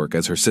housework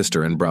as her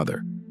sister and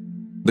brother.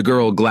 The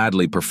girl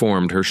gladly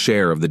performed her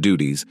share of the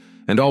duties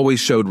and always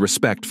showed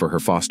respect for her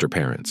foster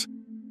parents.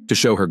 To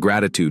show her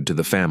gratitude to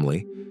the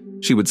family,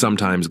 she would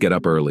sometimes get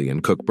up early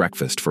and cook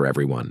breakfast for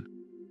everyone.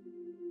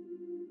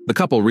 The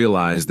couple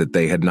realized that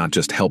they had not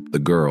just helped the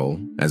girl,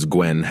 as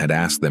Gwen had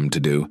asked them to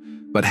do,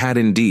 but had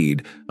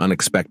indeed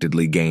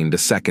unexpectedly gained a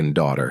second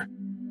daughter,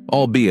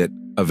 albeit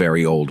a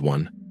very old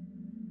one.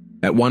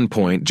 At one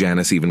point,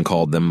 Janice even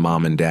called them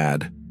Mom and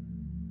Dad.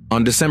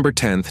 On December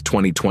 10,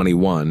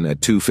 2021,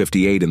 at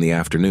 2:58 in the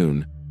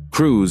afternoon,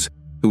 Cruz,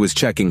 who was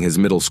checking his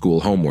middle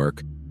school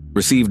homework,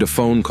 received a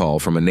phone call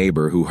from a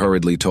neighbor who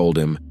hurriedly told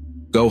him,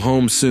 "Go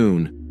home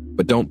soon,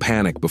 but don't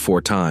panic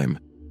before time.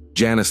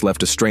 Janice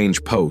left a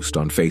strange post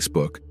on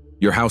Facebook.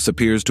 Your house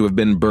appears to have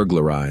been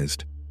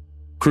burglarized."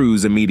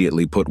 Cruz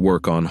immediately put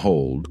work on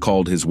hold,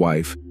 called his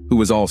wife, who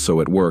was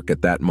also at work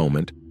at that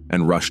moment,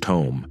 and rushed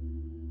home.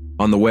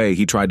 On the way,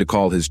 he tried to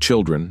call his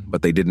children,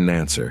 but they didn't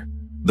answer.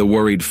 The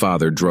worried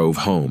father drove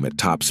home at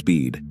top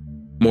speed,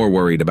 more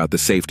worried about the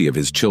safety of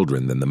his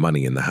children than the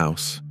money in the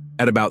house.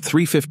 At about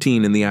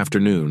 3:15 in the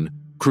afternoon,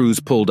 Cruz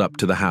pulled up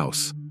to the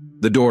house.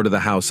 The door to the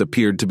house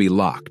appeared to be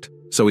locked,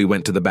 so he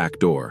went to the back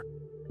door,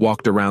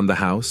 walked around the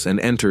house, and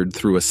entered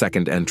through a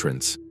second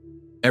entrance.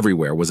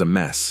 Everywhere was a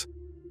mess.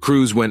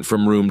 Cruz went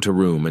from room to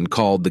room and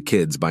called the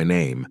kids by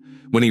name.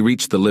 When he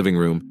reached the living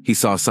room, he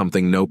saw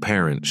something no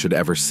parent should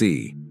ever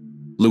see.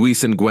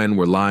 Luis and Gwen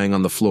were lying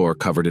on the floor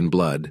covered in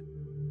blood.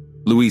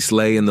 Luis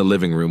lay in the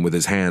living room with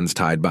his hands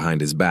tied behind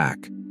his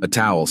back, a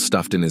towel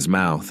stuffed in his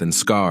mouth, and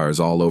scars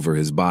all over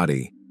his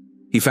body.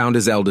 He found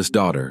his eldest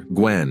daughter,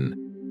 Gwen,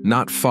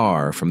 not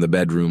far from the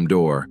bedroom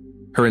door,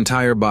 her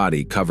entire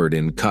body covered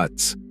in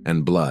cuts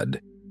and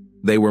blood.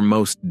 They were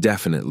most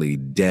definitely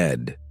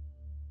dead.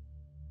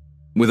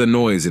 With a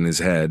noise in his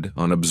head,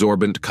 on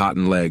absorbent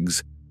cotton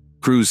legs,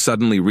 Cruz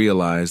suddenly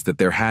realized that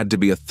there had to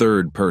be a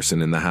third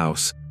person in the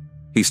house.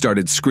 He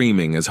started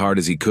screaming as hard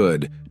as he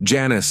could,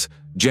 "Janice!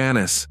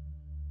 Janice!"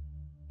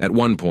 At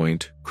one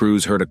point,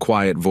 Cruz heard a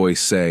quiet voice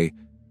say,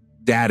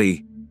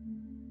 "Daddy!"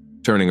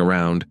 Turning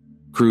around,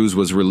 Cruz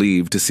was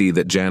relieved to see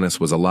that Janice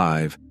was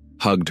alive,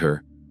 hugged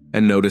her,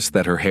 and noticed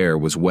that her hair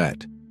was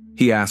wet.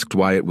 He asked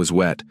why it was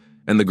wet,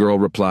 and the girl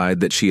replied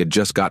that she had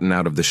just gotten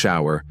out of the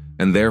shower,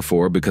 and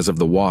therefore, because of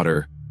the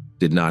water,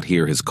 did not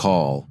hear his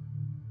call.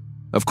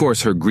 Of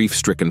course, her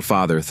grief-stricken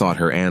father thought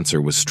her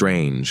answer was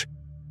strange,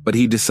 but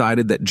he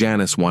decided that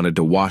Janice wanted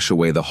to wash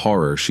away the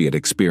horror she had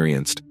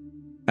experienced.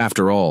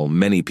 After all,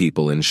 many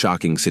people in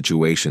shocking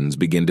situations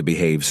begin to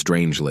behave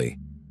strangely.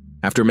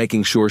 After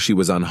making sure she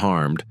was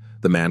unharmed,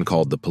 the man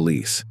called the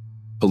police.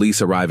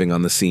 Police arriving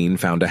on the scene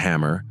found a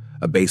hammer,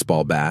 a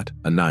baseball bat,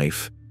 a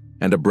knife,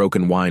 and a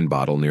broken wine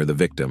bottle near the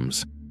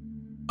victims.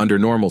 Under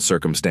normal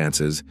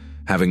circumstances,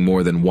 having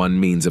more than one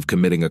means of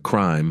committing a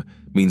crime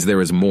means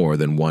there is more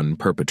than one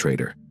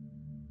perpetrator.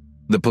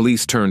 The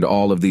police turned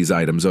all of these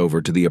items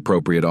over to the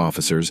appropriate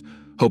officers,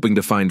 hoping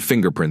to find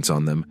fingerprints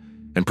on them,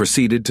 and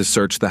proceeded to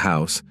search the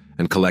house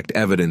and collect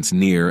evidence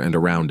near and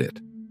around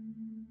it.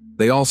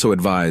 They also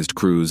advised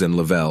Cruz and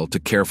Lavelle to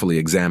carefully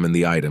examine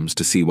the items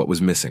to see what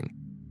was missing.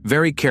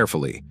 Very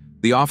carefully,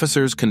 the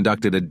officers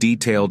conducted a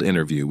detailed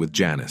interview with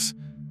Janice,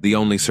 the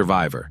only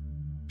survivor.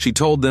 She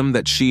told them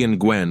that she and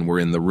Gwen were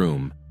in the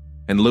room,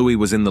 and Louis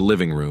was in the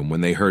living room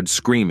when they heard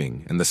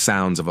screaming and the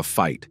sounds of a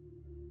fight.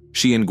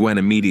 She and Gwen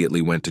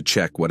immediately went to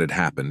check what had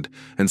happened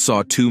and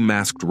saw two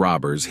masked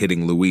robbers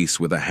hitting Luis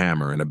with a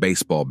hammer and a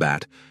baseball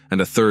bat and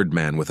a third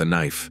man with a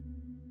knife.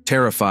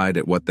 Terrified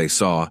at what they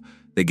saw,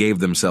 they gave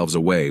themselves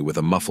away with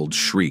a muffled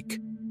shriek.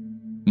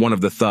 One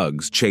of the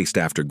thugs chased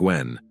after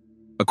Gwen.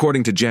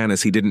 According to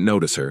Janice, he didn't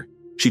notice her.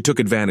 She took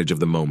advantage of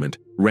the moment,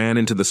 ran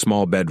into the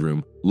small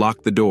bedroom,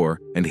 locked the door,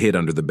 and hid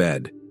under the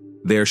bed.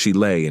 There she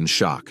lay in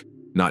shock,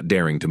 not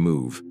daring to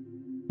move.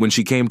 When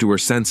she came to her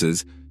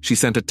senses, she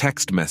sent a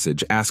text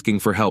message asking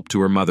for help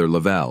to her mother,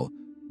 Lavelle,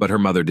 but her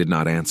mother did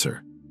not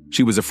answer.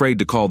 She was afraid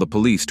to call the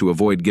police to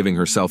avoid giving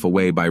herself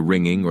away by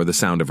ringing or the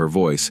sound of her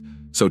voice,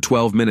 so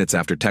 12 minutes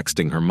after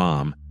texting her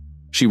mom,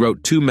 she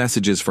wrote 2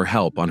 messages for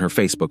help on her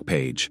Facebook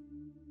page.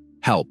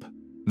 "Help.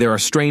 There are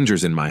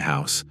strangers in my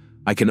house.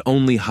 I can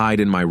only hide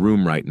in my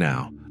room right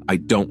now. I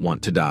don't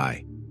want to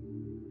die."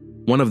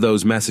 One of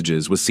those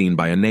messages was seen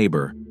by a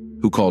neighbor,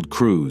 who called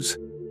Cruz.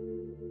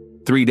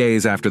 3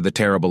 days after the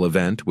terrible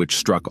event, which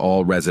struck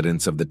all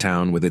residents of the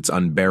town with its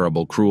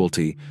unbearable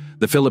cruelty,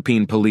 the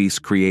Philippine police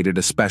created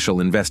a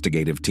special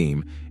investigative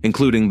team,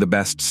 including the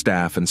best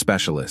staff and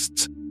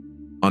specialists.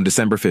 On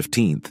December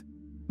 15th,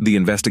 the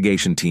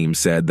investigation team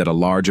said that a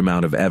large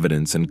amount of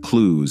evidence and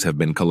clues have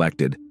been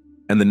collected,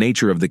 and the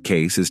nature of the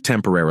case is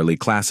temporarily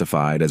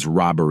classified as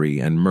robbery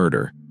and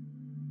murder.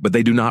 But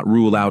they do not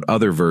rule out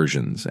other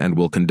versions and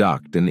will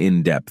conduct an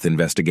in-depth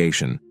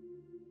investigation.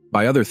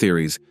 By other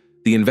theories,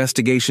 the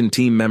investigation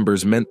team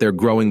members meant their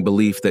growing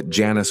belief that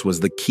Janice was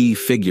the key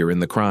figure in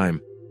the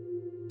crime.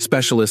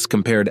 Specialists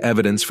compared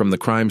evidence from the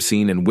crime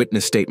scene and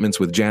witness statements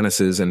with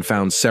Janice's and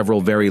found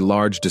several very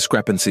large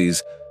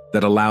discrepancies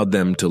that allowed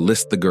them to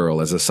list the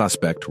girl as a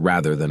suspect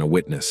rather than a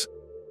witness.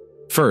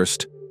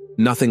 First,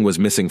 nothing was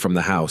missing from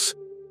the house,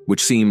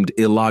 which seemed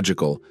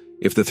illogical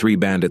if the 3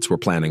 bandits were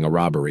planning a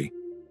robbery.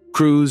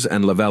 Cruz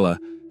and Lavella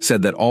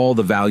said that all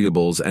the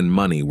valuables and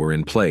money were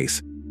in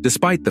place,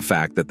 despite the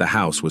fact that the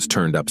house was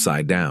turned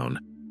upside down.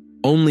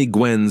 Only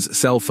Gwen's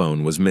cell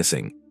phone was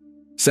missing.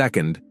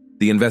 Second,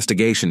 the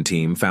investigation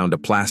team found a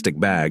plastic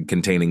bag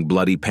containing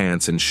bloody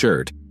pants and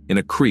shirt in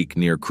a creek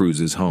near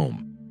Cruz's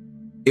home.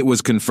 It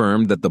was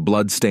confirmed that the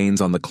blood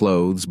stains on the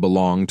clothes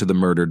belonged to the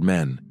murdered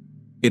men.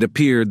 It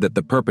appeared that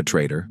the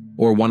perpetrator,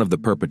 or one of the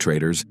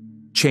perpetrators,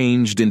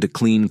 changed into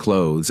clean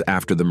clothes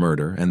after the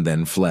murder and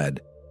then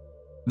fled.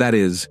 That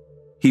is,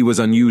 he was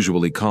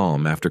unusually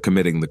calm after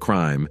committing the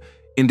crime,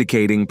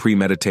 indicating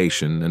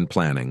premeditation and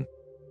planning.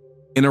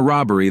 In a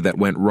robbery that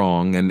went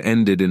wrong and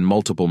ended in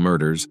multiple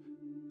murders,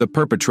 the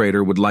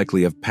perpetrator would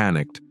likely have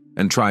panicked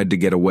and tried to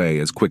get away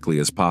as quickly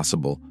as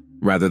possible,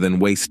 rather than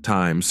waste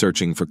time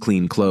searching for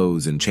clean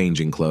clothes and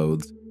changing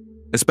clothes,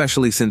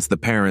 especially since the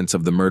parents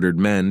of the murdered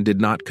men did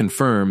not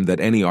confirm that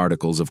any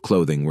articles of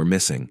clothing were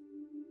missing.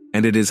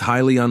 And it is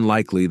highly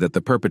unlikely that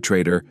the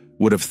perpetrator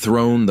would have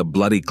thrown the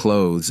bloody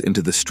clothes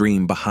into the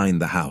stream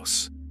behind the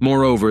house.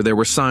 Moreover, there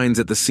were signs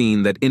at the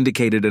scene that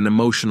indicated an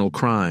emotional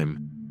crime,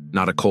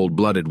 not a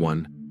cold-blooded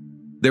one.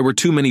 There were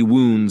too many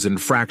wounds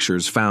and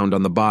fractures found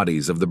on the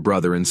bodies of the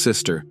brother and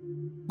sister.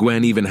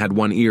 Gwen even had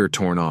one ear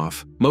torn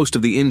off. Most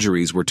of the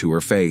injuries were to her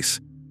face.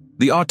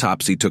 The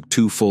autopsy took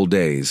 2 full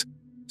days.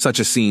 Such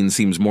a scene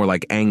seems more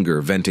like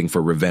anger venting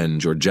for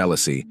revenge or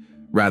jealousy,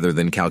 rather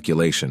than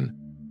calculation.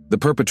 The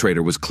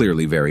perpetrator was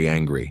clearly very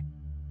angry.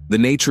 The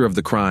nature of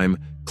the crime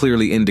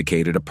clearly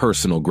indicated a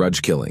personal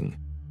grudge killing.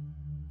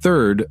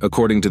 Third,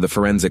 according to the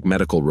forensic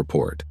medical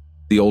report,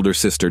 the older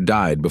sister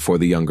died before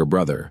the younger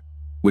brother,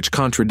 which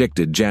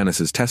contradicted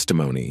Janice's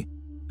testimony,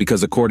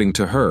 because according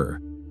to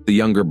her, the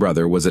younger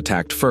brother was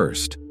attacked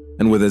first,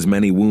 and with as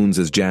many wounds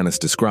as Janice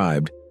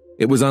described,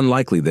 it was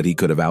unlikely that he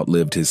could have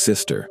outlived his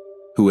sister,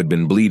 who had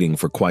been bleeding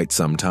for quite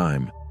some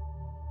time.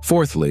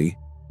 Fourthly,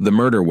 the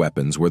murder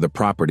weapons were the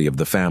property of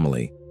the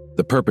family.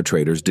 The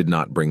perpetrators did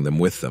not bring them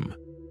with them.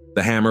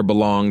 The hammer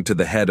belonged to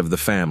the head of the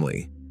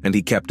family, and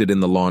he kept it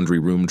in the laundry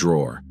room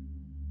drawer.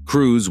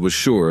 Cruz was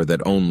sure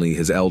that only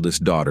his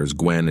eldest daughters,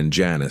 Gwen and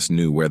Janice,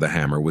 knew where the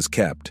hammer was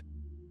kept.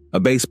 A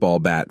baseball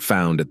bat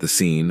found at the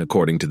scene,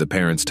 according to the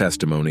parents'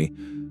 testimony,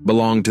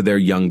 belonged to their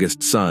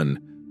youngest son,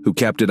 who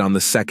kept it on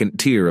the second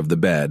tier of the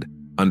bed,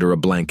 under a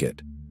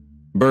blanket.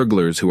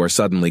 Burglars who are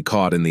suddenly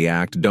caught in the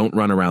act don't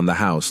run around the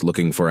house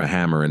looking for a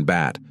hammer and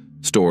bat,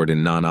 stored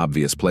in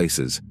non-obvious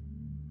places.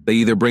 They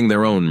either bring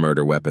their own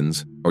murder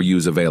weapons or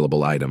use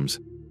available items.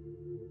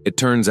 It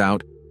turns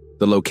out,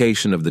 the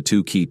location of the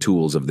two key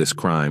tools of this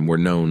crime were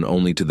known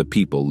only to the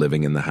people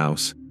living in the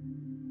house.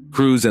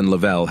 Cruz and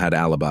Lavelle had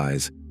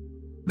alibis.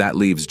 That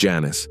leaves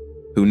Janice,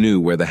 who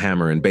knew where the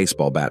hammer and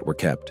baseball bat were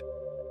kept.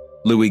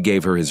 Louis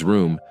gave her his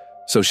room,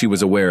 so she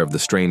was aware of the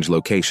strange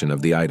location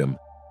of the item.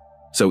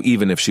 So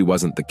even if she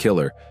wasn't the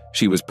killer,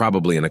 she was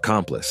probably an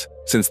accomplice,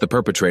 since the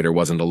perpetrator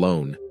wasn't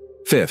alone.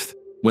 Fifth,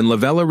 when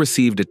Lavella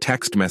received a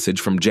text message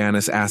from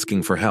Janice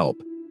asking for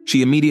help,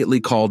 she immediately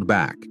called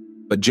back,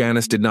 but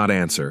Janice did not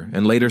answer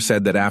and later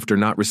said that after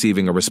not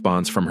receiving a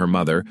response from her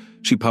mother,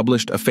 she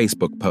published a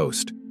Facebook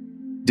post.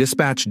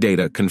 Dispatch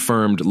data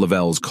confirmed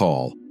Lavelle's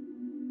call.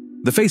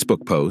 The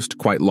Facebook post,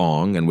 quite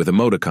long and with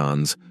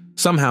emoticons,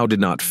 somehow did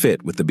not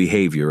fit with the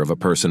behavior of a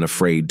person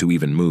afraid to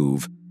even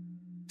move.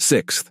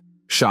 Sixth,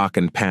 shock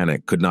and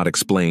panic could not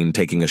explain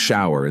taking a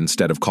shower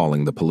instead of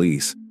calling the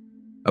police.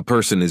 A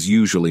person is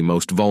usually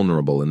most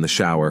vulnerable in the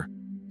shower,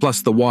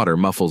 plus the water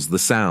muffles the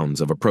sounds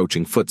of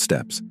approaching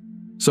footsteps.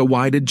 So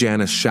why did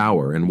Janice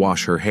shower and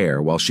wash her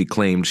hair while she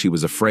claimed she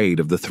was afraid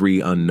of the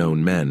three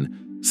unknown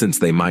men, since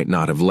they might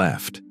not have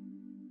left?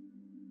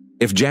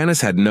 If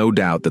Janice had no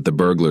doubt that the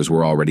burglars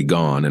were already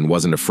gone and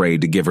wasn't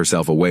afraid to give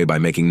herself away by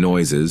making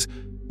noises,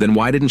 then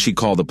why didn't she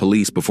call the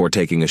police before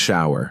taking a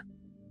shower?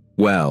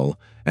 Well,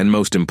 and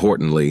most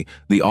importantly,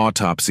 the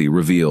autopsy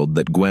revealed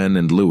that Gwen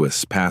and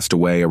Louis passed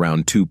away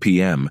around 2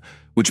 p.m.,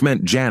 which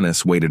meant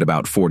Janice waited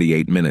about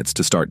 48 minutes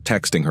to start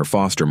texting her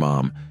foster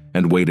mom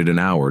and waited an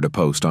hour to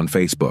post on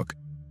Facebook.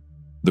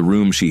 The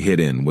room she hid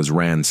in was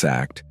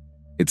ransacked.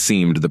 It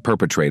seemed the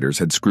perpetrators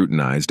had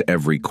scrutinized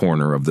every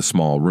corner of the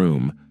small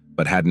room,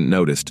 but hadn't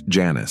noticed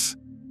Janice.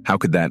 How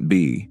could that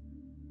be?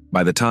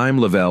 By the time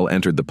Lavelle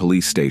entered the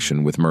police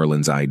station with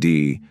Merlin's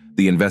ID,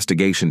 the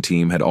investigation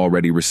team had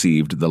already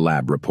received the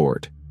lab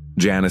report.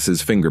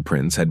 Janice's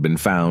fingerprints had been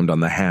found on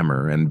the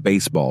hammer and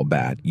baseball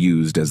bat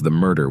used as the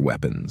murder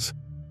weapons.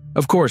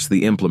 Of course,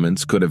 the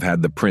implements could have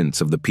had the prints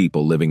of the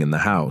people living in the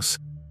house,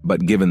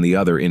 but given the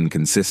other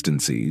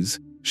inconsistencies,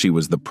 she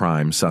was the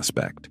prime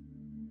suspect.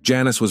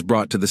 Janice was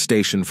brought to the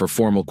station for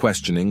formal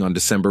questioning on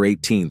December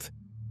 18th.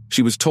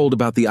 She was told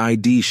about the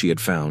ID she had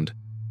found,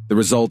 the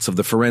results of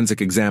the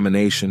forensic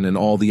examination, and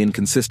all the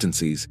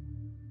inconsistencies.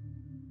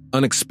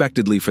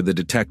 Unexpectedly for the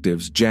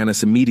detectives,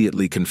 Janice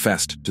immediately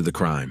confessed to the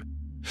crime.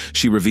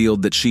 She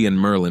revealed that she and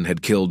Merlin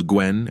had killed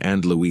Gwen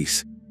and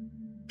Louise.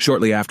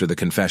 Shortly after the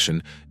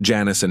confession,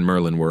 Janice and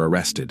Merlin were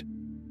arrested.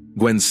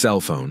 Gwen's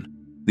cell phone,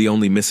 the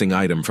only missing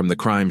item from the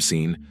crime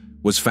scene,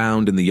 was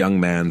found in the young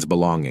man's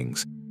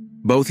belongings.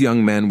 Both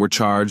young men were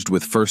charged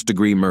with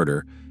first-degree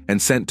murder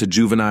and sent to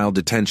juvenile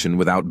detention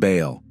without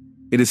bail.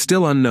 It is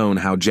still unknown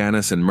how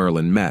Janice and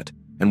Merlin met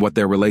and what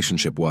their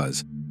relationship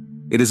was.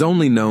 It is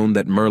only known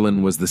that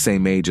Merlin was the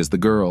same age as the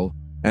girl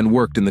and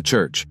worked in the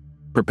church,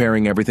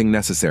 preparing everything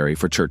necessary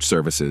for church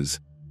services.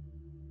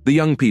 The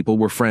young people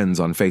were friends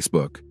on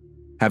Facebook.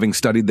 Having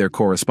studied their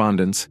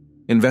correspondence,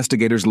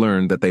 investigators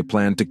learned that they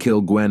planned to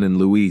kill Gwen and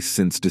Louise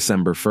since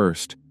December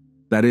 1st.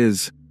 That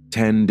is,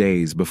 10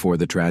 days before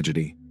the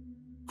tragedy.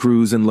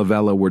 Cruz and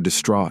Lavella were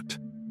distraught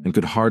and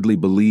could hardly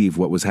believe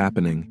what was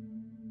happening.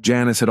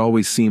 Janice had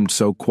always seemed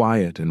so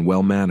quiet and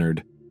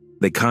well-mannered.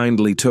 They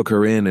kindly took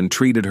her in and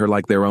treated her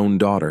like their own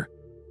daughter,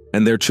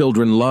 and their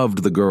children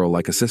loved the girl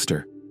like a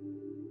sister.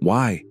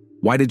 Why?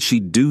 Why did she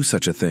do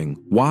such a thing?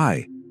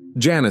 Why?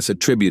 Janice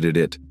attributed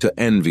it to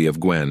envy of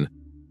Gwen.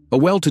 A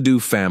well-to-do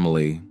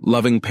family,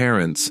 loving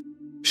parents,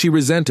 she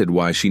resented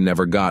why she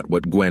never got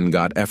what Gwen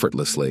got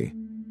effortlessly.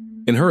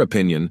 In her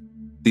opinion,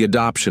 the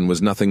adoption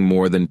was nothing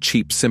more than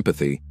cheap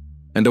sympathy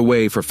and a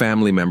way for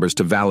family members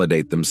to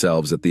validate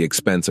themselves at the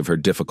expense of her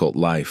difficult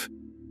life.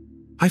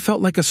 I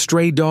felt like a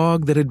stray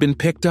dog that had been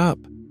picked up.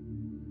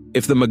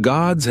 If the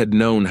Magods had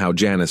known how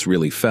Janice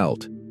really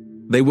felt,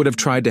 they would have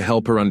tried to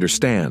help her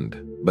understand,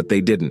 but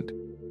they didn't.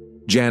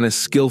 Janice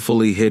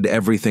skillfully hid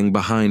everything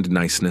behind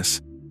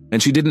niceness,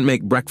 and she didn't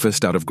make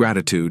breakfast out of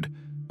gratitude,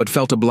 but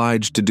felt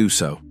obliged to do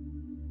so.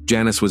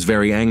 Janice was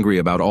very angry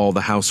about all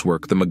the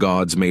housework the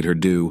Magods made her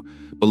do,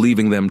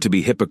 believing them to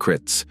be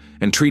hypocrites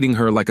and treating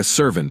her like a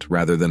servant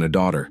rather than a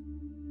daughter.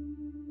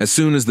 As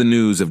soon as the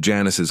news of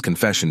Janice's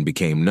confession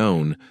became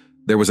known,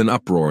 there was an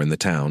uproar in the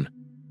town.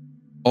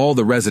 All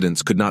the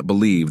residents could not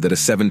believe that a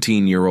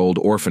 17-year-old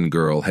orphan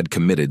girl had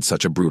committed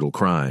such a brutal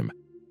crime.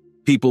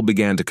 People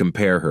began to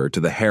compare her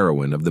to the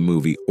heroine of the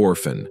movie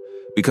Orphan,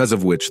 because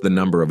of which the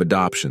number of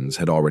adoptions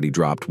had already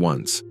dropped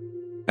once.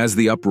 As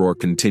the uproar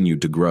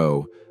continued to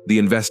grow, the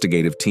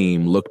investigative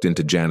team looked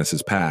into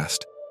Janice's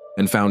past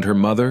and found her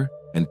mother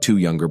and 2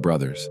 younger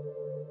brothers.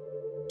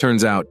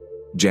 Turns out,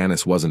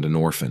 Janice wasn't an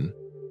orphan.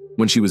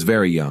 When she was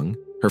very young,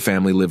 her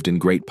family lived in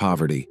great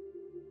poverty.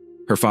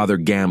 Her father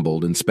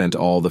gambled and spent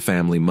all the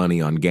family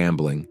money on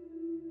gambling.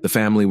 The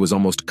family was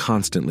almost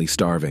constantly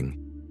starving.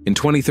 In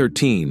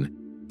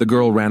 2013, the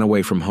girl ran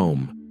away from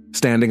home.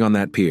 Standing on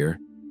that pier,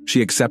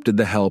 she accepted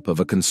the help of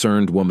a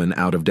concerned woman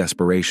out of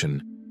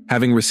desperation.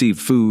 Having received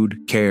food,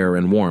 care,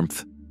 and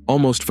warmth,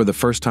 almost for the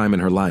first time in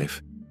her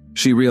life,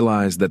 she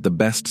realized that the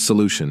best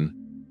solution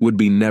would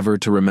be never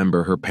to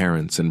remember her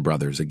parents and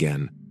brothers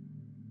again.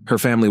 Her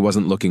family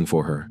wasn't looking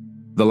for her.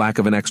 The lack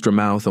of an extra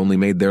mouth only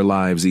made their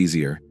lives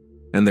easier,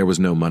 and there was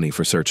no money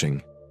for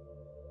searching.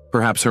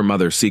 Perhaps her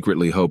mother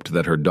secretly hoped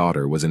that her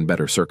daughter was in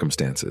better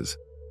circumstances.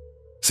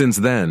 Since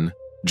then,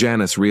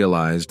 Janice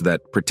realized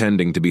that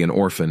pretending to be an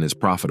orphan is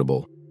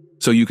profitable,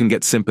 so you can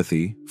get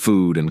sympathy,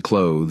 food, and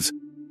clothes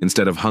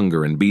instead of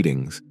hunger and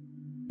beatings,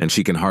 and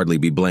she can hardly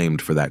be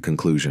blamed for that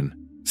conclusion.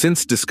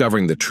 Since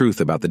discovering the truth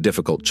about the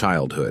difficult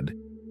childhood,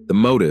 the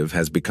motive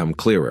has become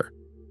clearer.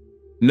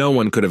 No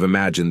one could have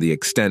imagined the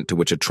extent to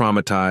which a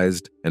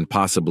traumatized and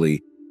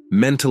possibly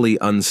mentally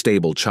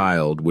unstable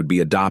child would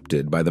be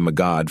adopted by the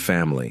Magad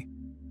family.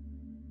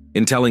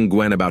 In telling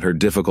Gwen about her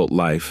difficult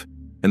life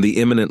and the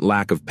imminent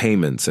lack of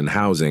payments and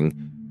housing,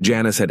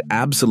 Janice had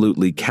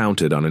absolutely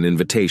counted on an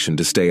invitation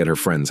to stay at her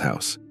friend's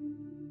house.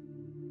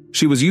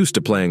 She was used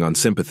to playing on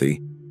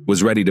sympathy,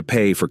 was ready to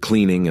pay for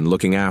cleaning and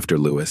looking after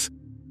Louis,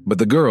 but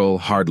the girl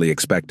hardly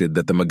expected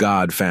that the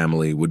Magad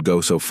family would go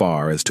so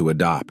far as to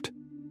adopt.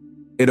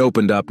 It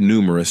opened up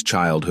numerous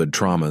childhood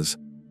traumas.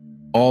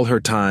 All her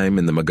time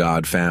in the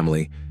Magad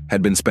family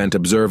had been spent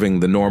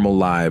observing the normal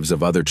lives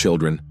of other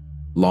children,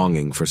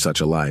 longing for such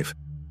a life,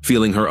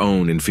 feeling her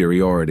own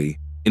inferiority,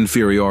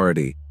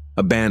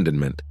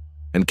 abandonment,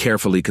 and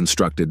carefully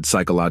constructed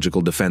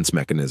psychological defense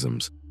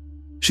mechanisms.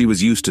 She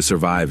was used to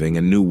surviving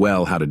and knew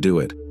well how to do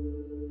it.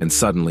 And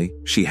suddenly,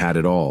 she had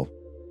it all.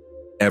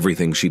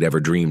 Everything she'd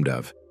ever dreamed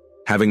of.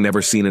 Having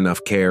never seen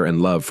enough care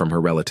and love from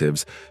her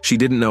relatives, she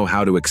didn't know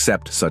how to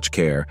accept such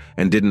care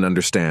and didn't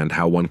understand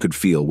how one could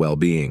feel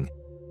well-being.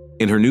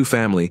 In her new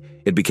family,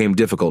 it became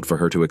difficult for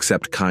her to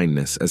accept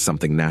kindness as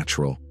something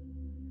natural.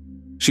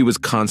 She was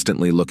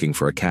constantly looking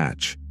for a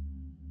catch.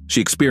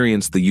 She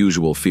experienced the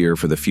usual fear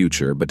for the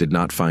future but did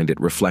not find it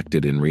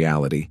reflected in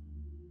reality.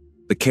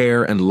 The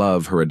care and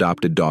love her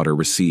adopted daughter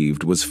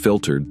received was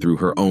filtered through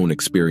her own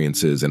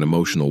experiences and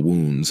emotional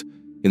wounds.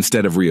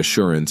 Instead of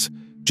reassurance,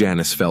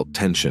 Janice felt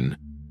tension.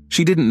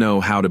 She didn't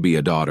know how to be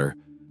a daughter,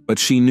 but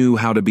she knew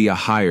how to be a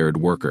hired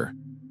worker.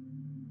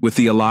 With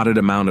the allotted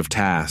amount of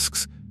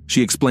tasks,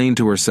 she explained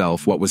to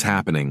herself what was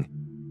happening.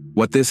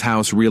 What this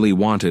house really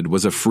wanted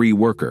was a free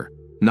worker,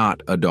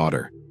 not a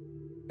daughter.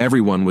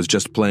 Everyone was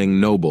just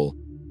playing noble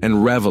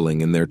and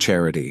reveling in their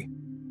charity.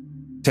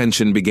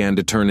 Tension began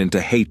to turn into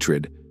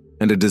hatred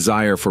and a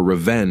desire for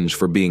revenge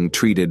for being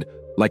treated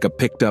like a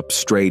picked-up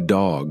stray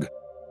dog.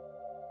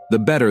 The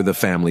better the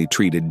family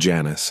treated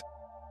Janice,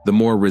 the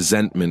more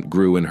resentment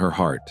grew in her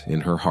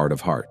heart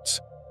of hearts.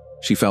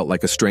 She felt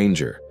like a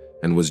stranger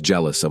and was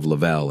jealous of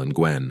Lavelle and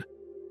Gwen.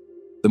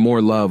 The more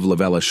love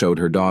Lavella showed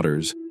her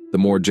daughters, the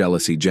more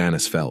jealousy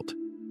Janice felt.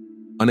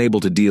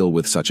 Unable to deal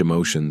with such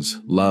emotions,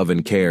 love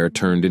and care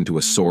turned into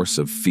a source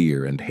of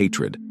fear and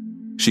hatred.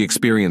 She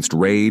experienced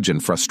rage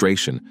and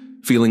frustration,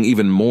 feeling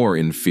even more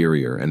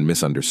inferior and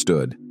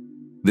misunderstood.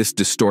 This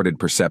distorted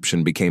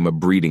perception became a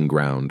breeding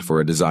ground for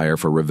a desire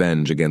for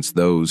revenge against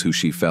those who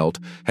she felt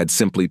had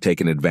simply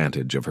taken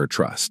advantage of her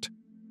trust.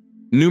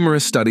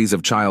 Numerous studies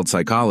of child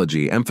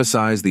psychology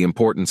emphasize the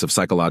importance of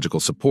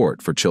psychological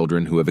support for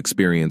children who have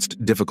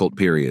experienced difficult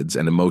periods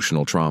and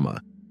emotional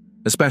trauma,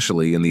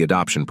 especially in the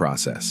adoption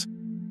process.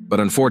 But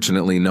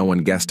unfortunately, no one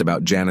guessed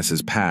about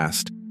Janice's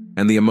past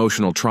and the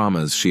emotional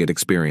traumas she had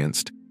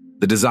experienced.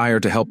 The desire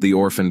to help the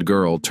orphaned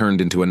girl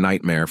turned into a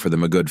nightmare for the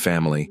Magud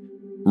family,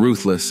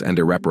 ruthless and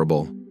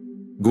irreparable.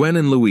 Gwen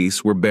and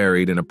Louise were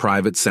buried in a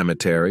private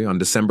cemetery on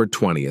December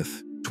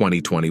 20th,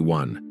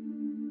 2021.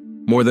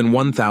 More than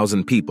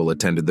 1,000 people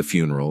attended the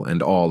funeral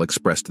and all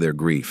expressed their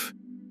grief.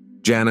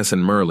 Janice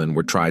and Merlin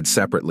were tried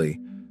separately,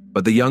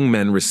 but the young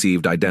men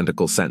received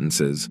identical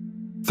sentences,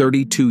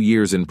 32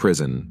 years in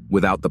prison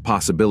without the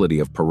possibility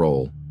of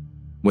parole.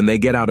 When they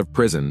get out of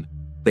prison,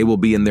 they will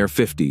be in their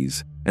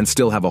 50s and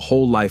still have a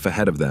whole life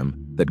ahead of them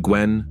that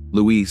Gwen,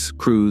 Louise,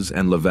 Cruz,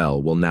 and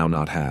Lavelle will now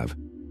not have.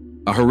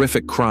 A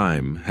horrific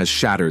crime has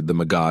shattered the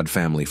Magad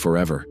family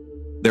forever.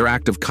 Their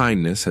act of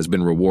kindness has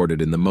been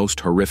rewarded in the most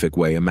horrific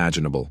way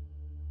imaginable.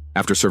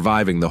 After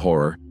surviving the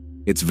horror,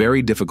 it's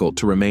very difficult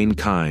to remain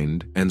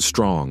kind and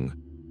strong,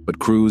 but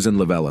Cruz and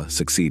Lavella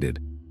succeeded.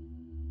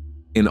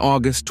 In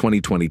August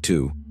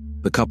 2022,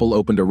 the couple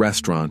opened a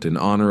restaurant in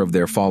honor of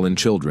their fallen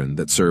children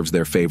that serves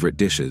their favorite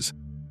dishes.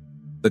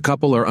 The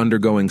couple are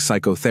undergoing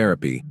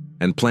psychotherapy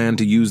and plan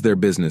to use their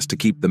business to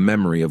keep the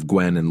memory of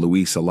Gwen and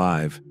Luis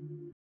alive.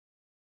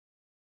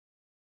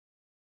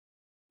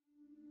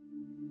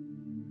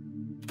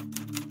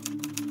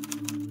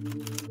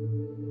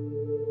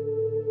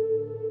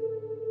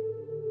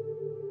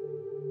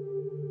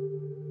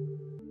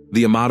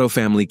 The Amato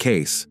family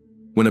case,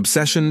 when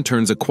obsession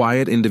turns a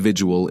quiet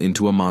individual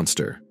into a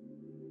monster.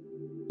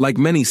 Like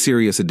many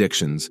serious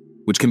addictions,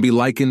 which can be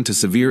likened to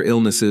severe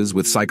illnesses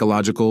with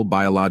psychological,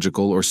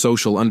 biological, or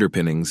social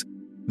underpinnings,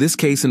 this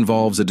case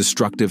involves a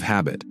destructive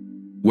habit,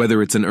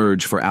 whether it's an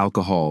urge for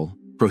alcohol,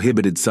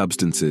 prohibited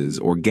substances,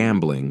 or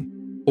gambling,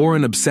 or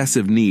an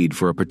obsessive need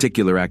for a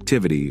particular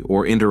activity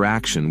or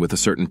interaction with a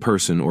certain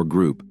person or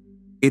group.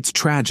 It's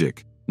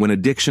tragic when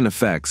addiction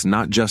affects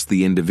not just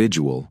the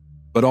individual,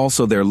 but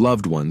also their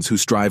loved ones who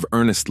strive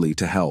earnestly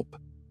to help.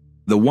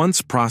 The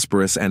once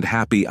prosperous and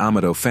happy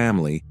Amato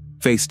family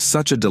faced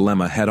such a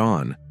dilemma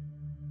head-on.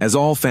 As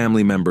all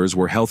family members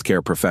were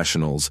healthcare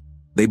professionals,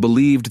 they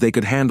believed they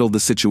could handle the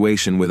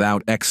situation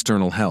without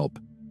external help.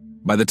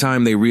 By the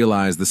time they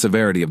realized the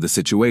severity of the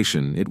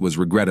situation, it was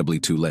regrettably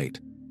too late.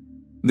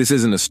 This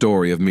isn't a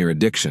story of mere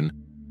addiction,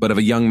 but of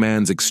a young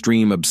man's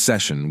extreme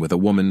obsession with a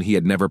woman he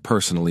had never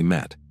personally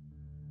met.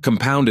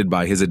 Compounded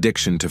by his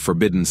addiction to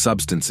forbidden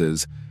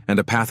substances and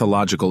a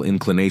pathological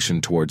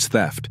inclination towards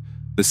theft,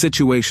 the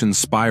situation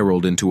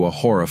spiraled into a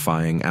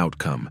horrifying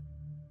outcome.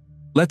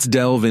 Let's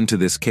delve into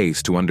this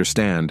case to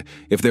understand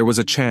if there was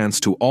a chance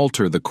to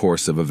alter the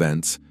course of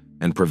events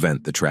and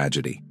prevent the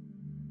tragedy.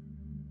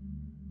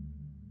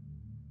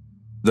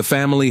 The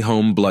family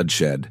home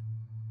bloodshed.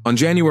 On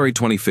January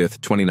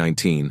 25,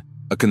 2019,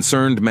 a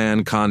concerned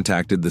man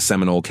contacted the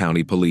Seminole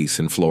County Police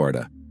in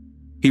Florida.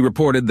 He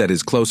reported that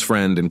his close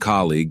friend and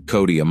colleague,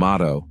 Cody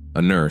Amato,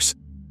 a nurse,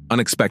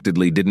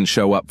 unexpectedly didn't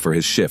show up for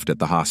his shift at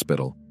the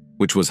hospital,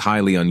 which was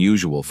highly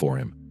unusual for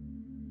him.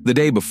 The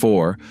day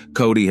before,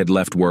 Cody had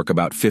left work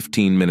about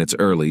 15 minutes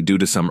early due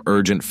to some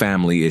urgent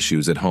family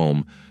issues at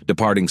home,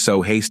 departing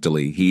so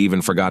hastily he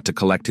even forgot to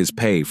collect his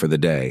pay for the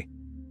day.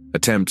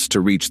 Attempts to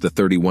reach the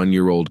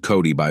 31-year-old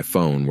Cody by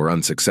phone were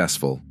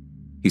unsuccessful.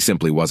 He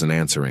simply wasn't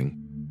answering.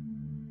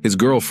 His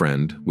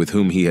girlfriend, with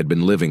whom he had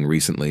been living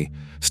recently,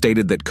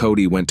 stated that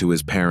Cody went to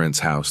his parents'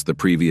 house the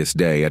previous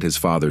day at his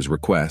father's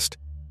request,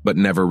 but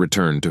never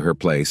returned to her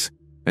place,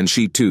 and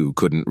she too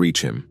couldn't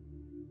reach him.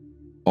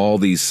 All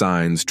these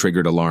signs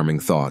triggered alarming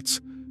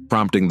thoughts,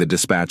 prompting the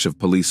dispatch of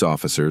police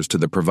officers to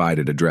the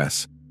provided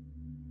address.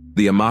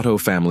 The Amato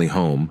family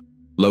home,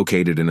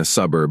 located in a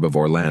suburb of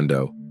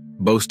Orlando,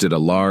 boasted a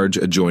large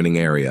adjoining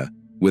area,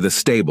 with a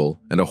stable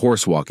and a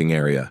horse-walking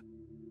area.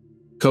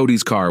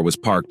 Cody's car was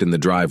parked in the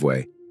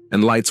driveway,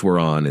 and lights were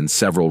on in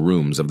several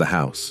rooms of the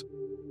house.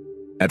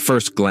 At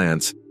first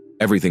glance,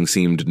 everything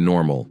seemed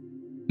normal.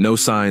 No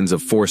signs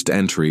of forced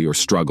entry or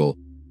struggle,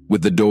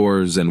 with the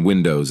doors and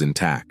windows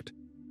intact.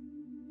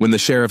 When the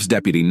sheriff's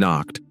deputy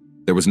knocked,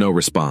 there was no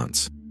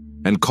response,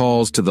 and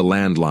calls to the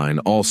landline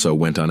also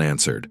went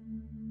unanswered.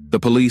 The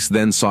police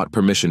then sought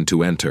permission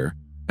to enter,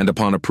 and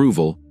upon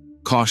approval,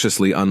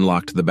 cautiously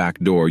unlocked the back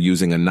door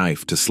using a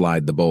knife to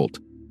slide the bolt.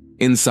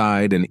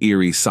 Inside, an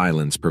eerie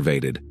silence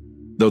pervaded,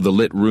 though the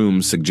lit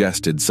rooms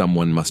suggested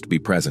someone must be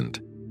present.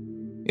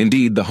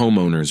 Indeed, the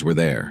homeowners were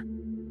there.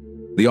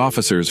 The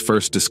officers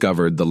first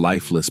discovered the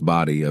lifeless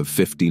body of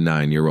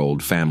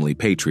 59-year-old family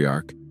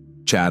patriarch,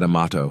 Chad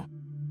Amato,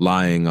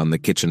 lying on the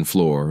kitchen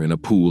floor in a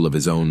pool of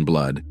his own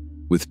blood,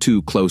 with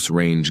 2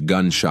 close-range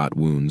gunshot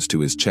wounds to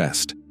his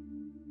chest.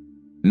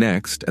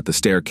 Next, at the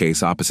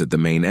staircase opposite the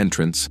main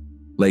entrance,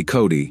 lay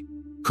Cody,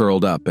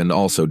 curled up and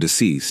also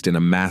deceased in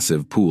a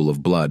massive pool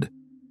of blood.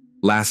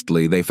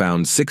 Lastly, they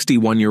found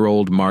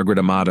 61-year-old Margaret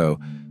Amato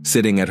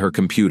sitting at her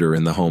computer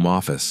in the home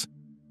office.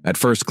 At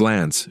first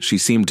glance, she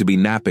seemed to be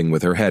napping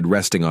with her head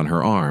resting on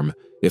her arm,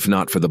 if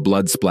not for the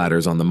blood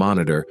splatters on the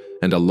monitor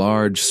and a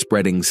large,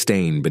 spreading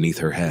stain beneath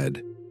her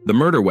head. The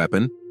murder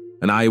weapon,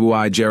 an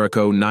IUI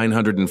Jericho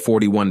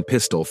 941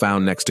 pistol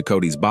found next to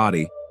Cody's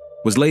body,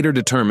 was later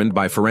determined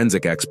by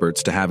forensic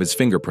experts to have his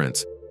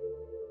fingerprints.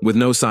 With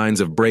no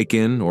signs of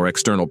break-in or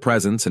external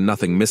presence and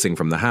nothing missing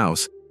from the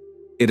house,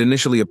 it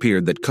initially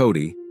appeared that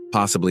Cody,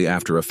 possibly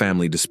after a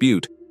family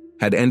dispute,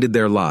 had ended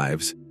their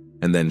lives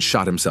and then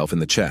shot himself in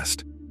the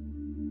chest.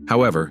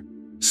 However,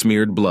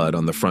 smeared blood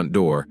on the front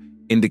door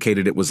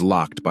indicated it was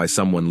locked by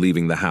someone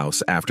leaving the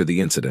house after the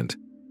incident,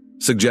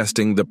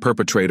 suggesting the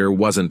perpetrator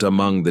wasn't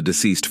among the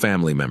deceased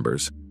family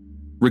members.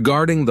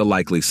 Regarding the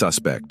likely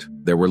suspect,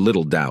 there were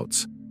little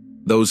doubts.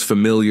 Those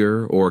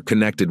familiar or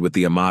connected with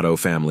the Amato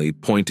family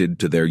pointed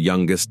to their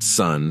youngest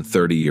son,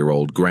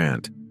 30-year-old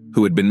Grant,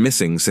 who had been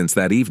missing since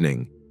that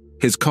evening.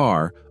 His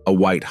car, a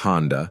white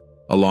Honda,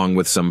 along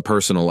with some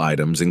personal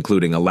items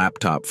including a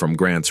laptop from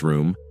Grant's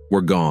room,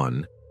 were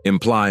gone,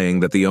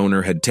 implying that the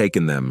owner had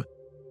taken them.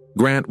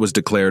 Grant was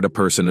declared a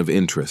person of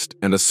interest,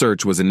 and a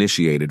search was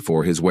initiated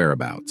for his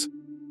whereabouts.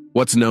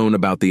 What's known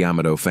about the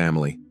Amato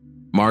family?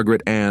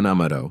 Margaret Ann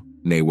Amato,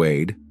 née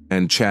Wade,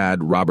 and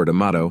Chad Robert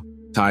Amato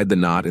tied the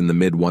knot in the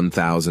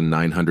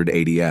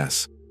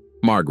mid-1980s.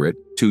 Margaret,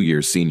 2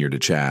 years senior to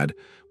Chad,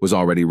 was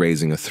already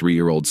raising a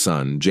 3-year-old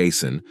son,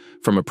 Jason,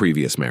 from a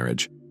previous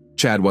marriage.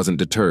 Chad wasn't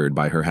deterred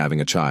by her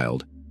having a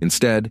child.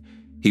 Instead,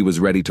 he was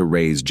ready to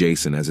raise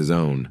Jason as his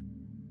own.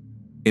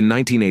 In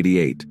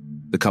 1988,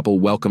 the couple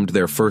welcomed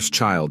their first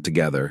child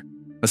together,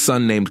 a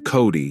son named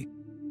Cody,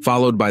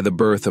 followed by the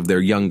birth of their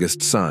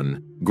youngest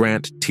son,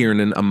 Grant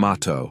Tiernan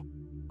Amato,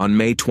 on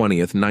May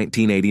 20th,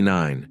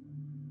 1989.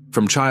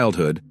 From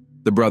childhood,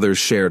 the brothers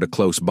shared a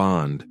close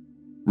bond.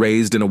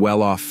 Raised in a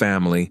well-off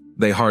family,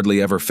 they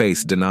hardly ever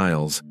faced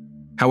denials.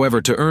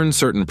 However, to earn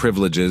certain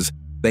privileges,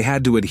 they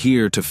had to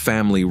adhere to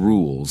family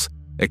rules,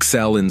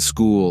 excel in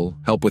school,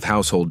 help with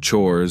household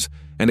chores,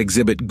 and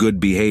exhibit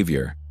good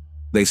behavior.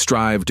 They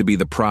strived to be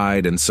the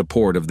pride and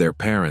support of their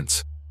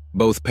parents.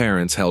 Both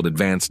parents held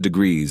advanced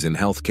degrees in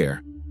healthcare.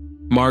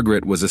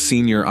 Margaret was a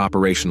senior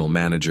operational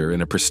manager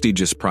in a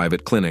prestigious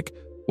private clinic,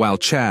 while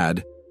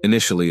Chad,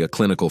 initially a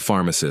clinical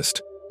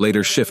pharmacist,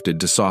 later shifted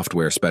to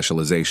software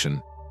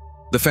specialization.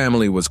 The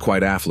family was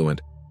quite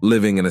affluent,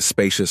 living in a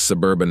spacious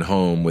suburban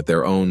home with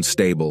their own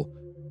stable,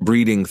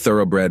 breeding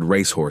thoroughbred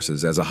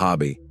racehorses as a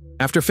hobby.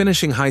 After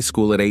finishing high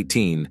school at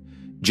 18,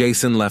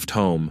 Jason left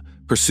home,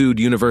 pursued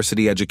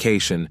university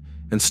education,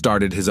 and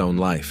started his own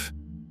life.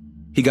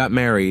 He got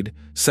married,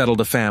 settled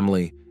a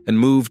family, and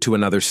moved to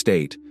another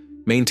state,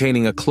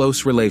 maintaining a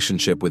close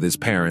relationship with his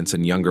parents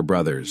and younger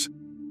brothers.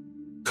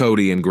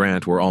 Cody and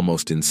Grant were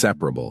almost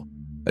inseparable,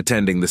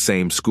 attending the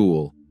same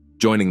school,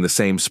 joining the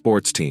same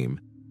sports team,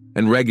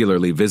 and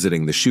regularly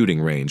visiting the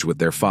shooting range with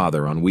their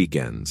father on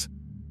weekends.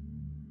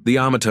 The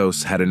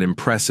Amatos had an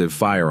impressive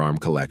firearm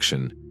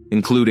collection,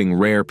 including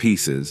rare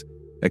pieces,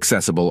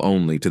 accessible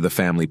only to the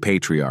family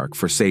patriarch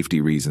for safety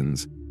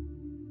reasons.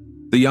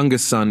 The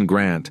youngest son,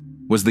 Grant,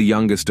 was the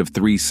youngest of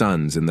 3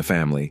 sons in the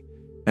family,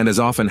 and as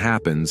often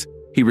happens,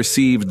 he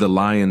received the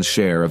lion's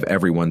share of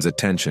everyone's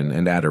attention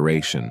and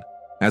adoration.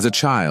 As a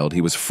child,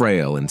 he was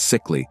frail and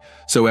sickly,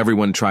 so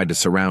everyone tried to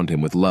surround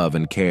him with love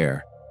and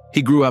care.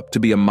 He grew up to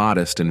be a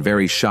modest and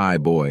very shy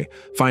boy,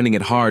 finding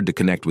it hard to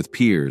connect with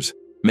peers,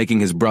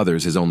 making his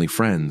brothers his only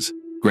friends.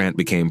 Grant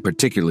became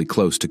particularly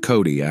close to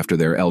Cody after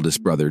their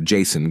eldest brother,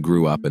 Jason,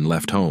 grew up and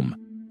left home.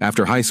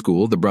 After high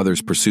school, the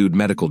brothers pursued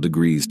medical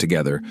degrees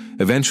together,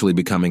 eventually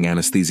becoming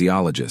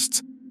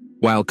anesthesiologists.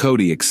 While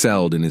Cody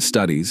excelled in his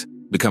studies,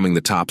 becoming the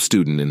top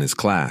student in his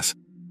class,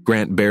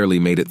 Grant barely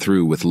made it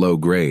through with low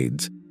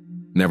grades.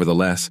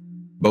 Nevertheless,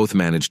 both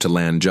managed to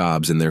land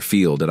jobs in their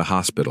field at a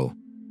hospital.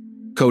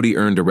 Cody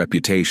earned a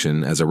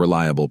reputation as a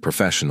reliable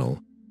professional,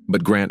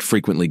 but Grant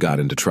frequently got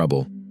into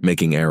trouble,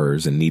 making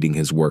errors and needing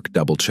his work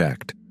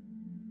double-checked.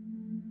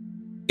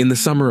 In the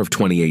summer of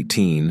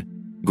 2018,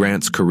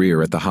 Grant's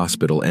career at the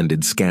hospital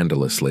ended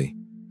scandalously.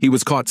 He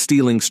was caught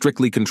stealing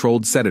strictly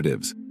controlled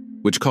sedatives,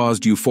 which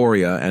caused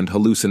euphoria and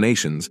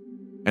hallucinations,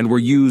 and were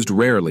used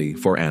rarely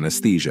for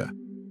anesthesia.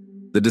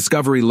 The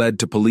discovery led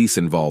to police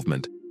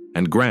involvement,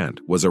 and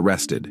Grant was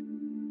arrested.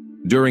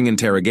 During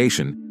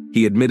interrogation,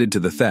 he admitted to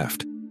the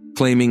theft,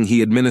 claiming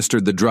he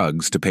administered the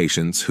drugs to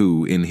patients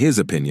who, in his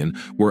opinion,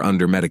 were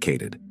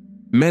under-medicated.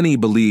 Many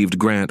believed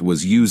Grant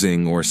was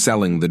using or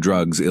selling the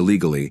drugs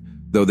illegally,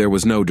 though there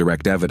was no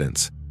direct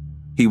evidence.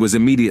 He was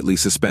immediately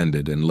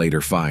suspended and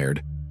later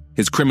fired.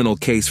 His criminal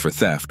case for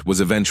theft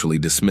was eventually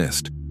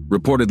dismissed,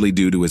 reportedly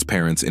due to his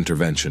parents'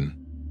 intervention.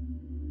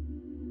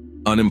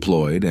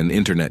 Unemployed and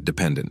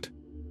internet-dependent.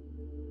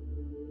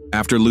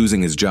 After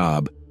losing his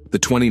job, the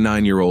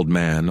 29-year-old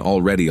man,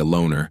 already a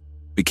loner,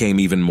 became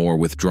even more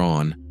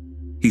withdrawn.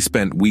 He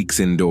spent weeks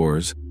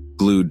indoors,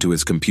 glued to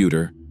his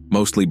computer,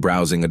 mostly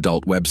browsing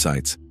adult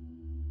websites.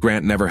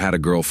 Grant never had a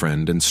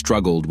girlfriend and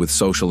struggled with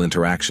social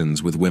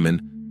interactions with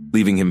women,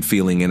 leaving him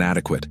feeling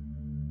inadequate.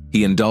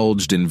 He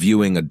indulged in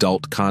viewing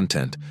adult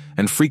content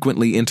and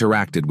frequently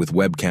interacted with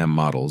webcam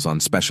models on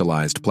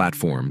specialized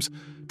platforms,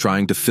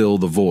 trying to fill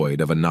the void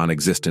of a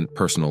non-existent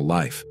personal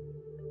life.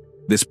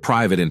 This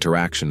private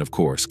interaction, of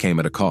course, came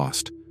at a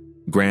cost.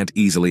 Grant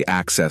easily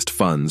accessed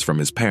funds from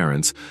his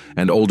parents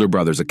and older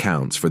brother's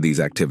accounts for these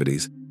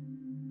activities.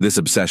 This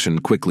obsession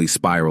quickly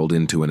spiraled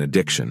into an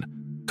addiction,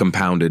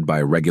 compounded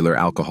by regular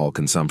alcohol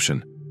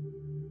consumption.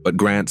 But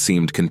Grant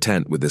seemed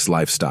content with this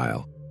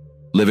lifestyle,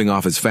 living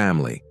off his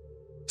family,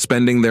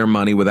 spending their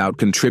money without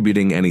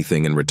contributing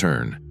anything in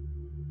return.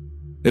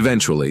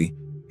 Eventually,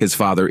 his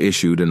father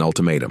issued an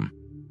ultimatum: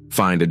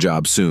 find a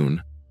job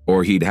soon,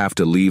 or he'd have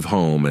to leave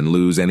home and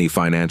lose any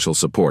financial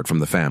support from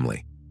the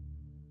family.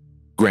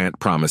 Grant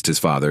promised his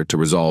father to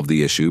resolve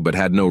the issue but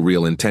had no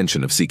real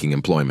intention of seeking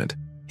employment.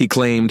 He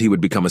claimed he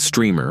would become a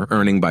streamer,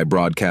 earning by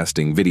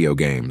broadcasting video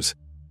games.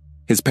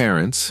 His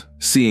parents,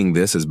 seeing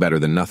this as better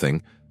than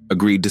nothing,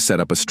 agreed to set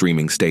up a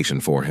streaming station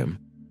for him.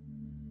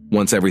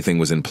 Once everything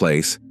was in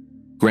place,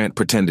 Grant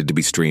pretended to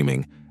be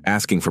streaming,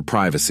 asking for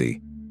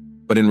privacy,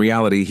 but in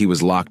reality he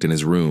was locked in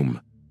his room,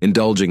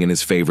 indulging in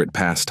his favorite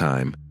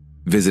pastime,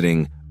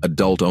 visiting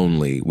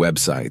adult-only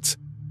websites.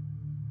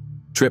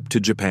 Trip to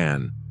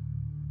Japan.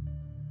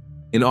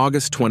 In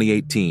August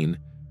 2018,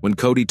 When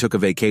Cody took a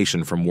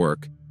vacation from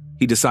work,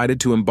 he decided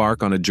to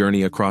embark on a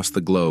journey across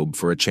the globe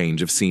for a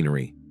change of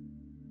scenery.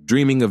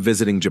 Dreaming of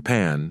visiting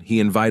Japan, he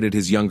invited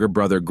his younger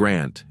brother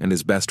Grant and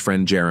his best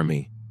friend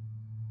Jeremy.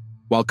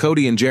 While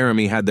Cody and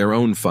Jeremy had their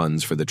own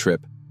funds for the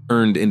trip,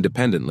 earned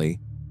independently,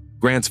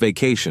 Grant's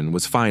vacation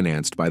was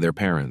financed by their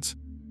parents.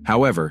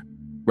 However,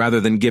 rather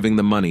than giving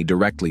the money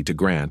directly to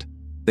Grant,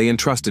 they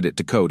entrusted it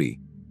to Cody,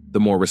 the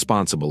more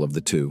responsible of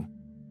the two.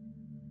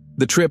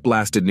 The trip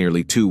lasted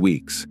nearly 2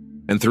 weeks,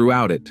 and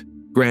throughout it,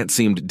 Grant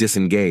seemed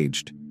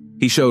disengaged.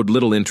 He showed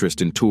little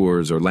interest in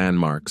tours or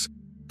landmarks,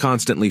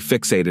 constantly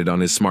fixated on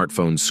his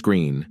smartphone's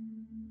screen.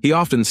 He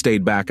often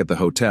stayed back at the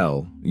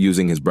hotel,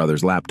 using his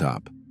brother's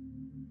laptop.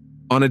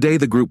 On a day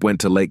the group went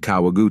to Lake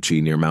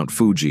Kawaguchi near Mount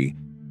Fuji,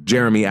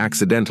 Jeremy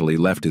accidentally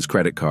left his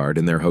credit card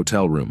in their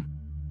hotel room.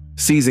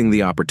 Seizing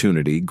the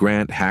opportunity,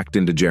 Grant hacked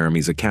into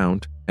Jeremy's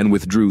account and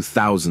withdrew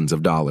thousands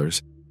of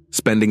dollars,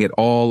 spending it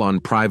all on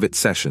private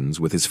sessions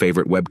with his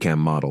favorite webcam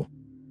model.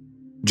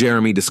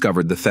 Jeremy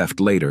discovered the theft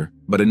later,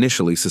 but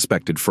initially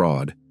suspected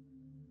fraud.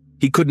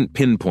 He couldn't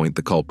pinpoint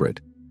the culprit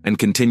and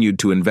continued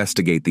to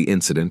investigate the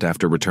incident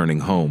after returning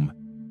home,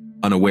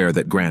 unaware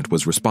that Grant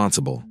was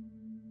responsible.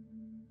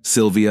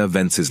 Sylvia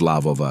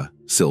Venceslavova,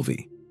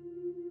 Sylvie.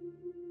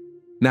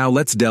 Now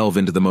let's delve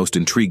into the most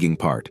intriguing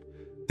part,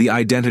 the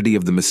identity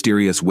of the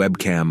mysterious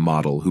webcam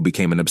model who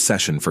became an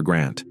obsession for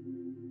Grant.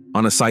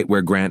 On a site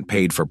where Grant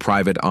paid for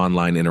private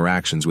online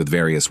interactions with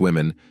various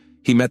women,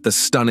 he met the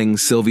stunning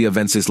Sylvia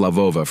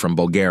Venceslavova from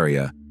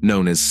Bulgaria,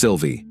 known as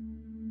Sylvie.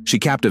 She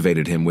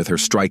captivated him with her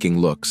striking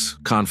looks,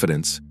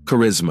 confidence,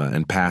 charisma,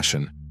 and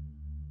passion.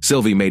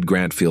 Sylvie made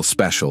Grant feel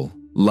special,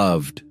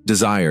 loved,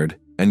 desired,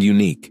 and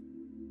unique.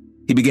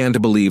 He began to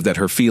believe that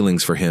her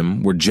feelings for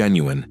him were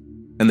genuine,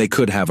 and they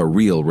could have a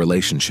real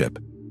relationship.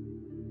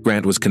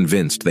 Grant was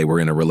convinced they were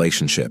in a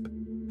relationship,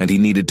 and he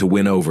needed to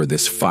win over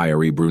this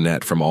fiery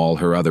brunette from all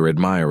her other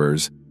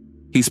admirers.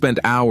 He spent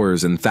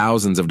hours and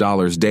thousands of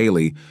dollars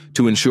daily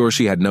to ensure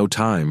she had no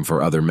time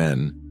for other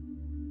men.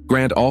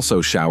 Grant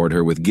also showered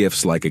her with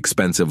gifts like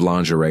expensive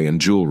lingerie and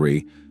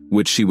jewelry,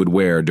 which she would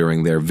wear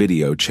during their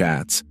video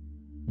chats.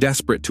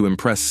 Desperate to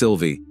impress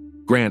Sylvie,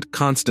 Grant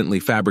constantly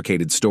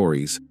fabricated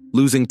stories,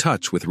 losing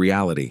touch with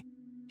reality.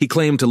 He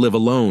claimed to live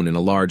alone in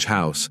a large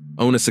house,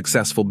 own a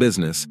successful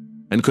business,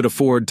 and could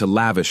afford to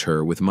lavish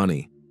her with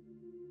money.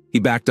 He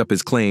backed up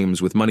his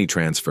claims with money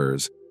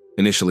transfers,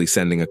 initially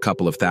sending a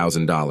couple of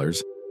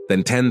 $1,000s,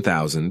 then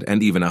 $10,000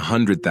 and even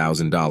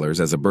 $100,000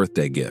 as a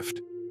birthday gift.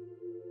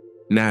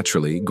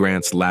 Naturally,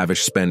 Grant's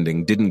lavish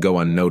spending didn't go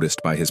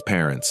unnoticed by his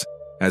parents,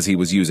 as he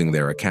was using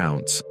their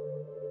accounts.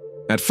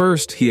 At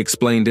first, he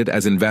explained it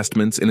as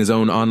investments in his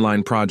own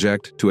online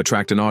project to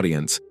attract an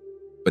audience,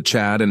 but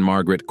Chad and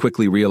Margaret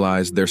quickly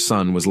realized their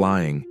son was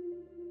lying.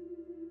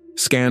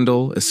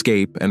 Scandal,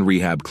 escape, and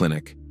rehab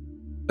clinic.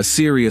 A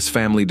serious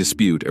family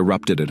dispute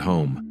erupted at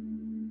home.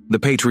 The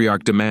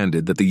patriarch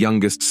demanded that the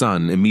youngest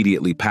son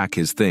immediately pack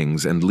his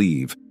things and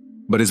leave,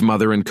 but his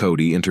mother and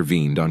Cody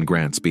intervened on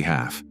Grant's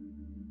behalf.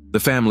 The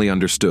family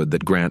understood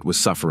that Grant was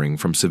suffering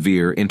from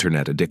severe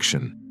internet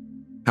addiction.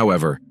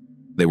 However,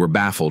 they were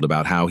baffled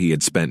about how he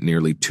had spent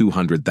nearly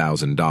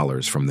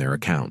 $200,000 from their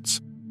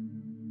accounts.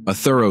 A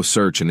thorough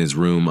search in his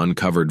room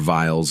uncovered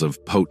vials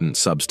of potent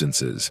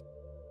substances.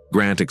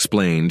 Grant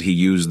explained he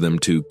used them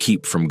to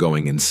keep from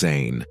going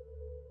insane.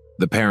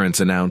 The parents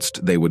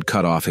announced they would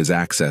cut off his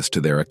access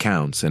to their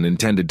accounts and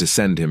intended to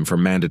send him for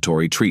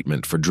mandatory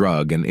treatment for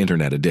drug and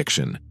internet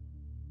addiction.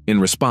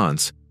 In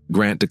response,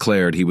 Grant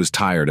declared he was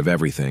tired of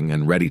everything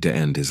and ready to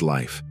end his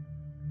life.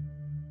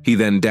 He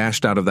then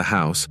dashed out of the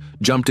house,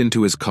 jumped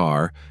into his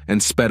car,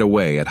 and sped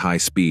away at high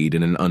speed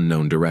in an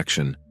unknown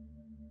direction.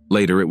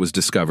 Later, it was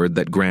discovered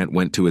that Grant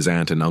went to his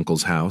aunt and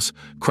uncle's house,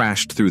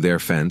 crashed through their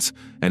fence,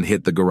 and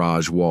hit the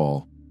garage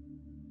wall.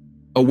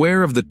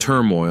 Aware of the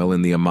turmoil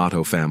in the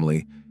Amato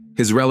family,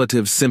 his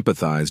relatives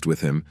sympathized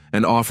with him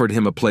and offered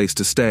him a place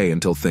to stay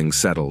until things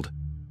settled.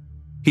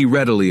 He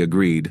readily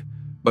agreed,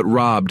 but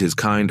robbed his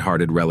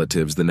kind-hearted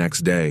relatives the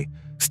next day,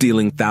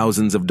 stealing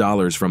thousands of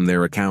dollars from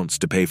their accounts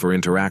to pay for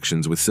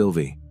interactions with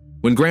Sylvie.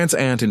 When Grant's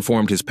aunt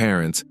informed his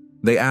parents,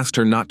 they asked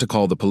her not to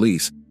call the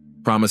police,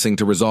 promising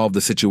to resolve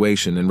the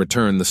situation and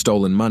return the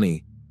stolen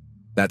money.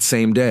 That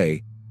same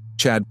day,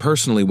 Chad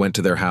personally went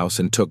to their house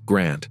and took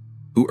Grant,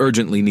 who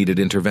urgently needed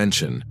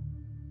intervention.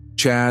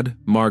 Chad,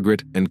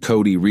 Margaret, and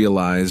Cody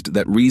realized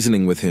that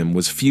reasoning with him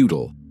was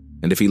futile,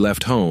 and if he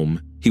left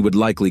home, he would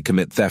likely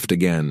commit theft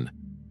again.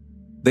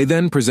 They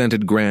then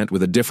presented Grant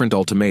with a different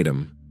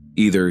ultimatum.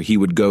 Either he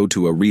would go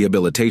to a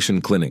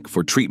rehabilitation clinic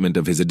for treatment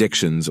of his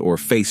addictions or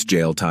face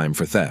jail time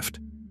for theft.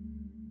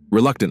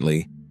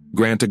 Reluctantly,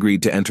 Grant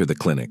agreed to enter the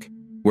clinic,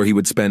 where he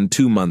would spend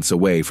 2 months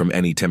away from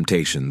any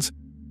temptations.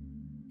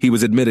 He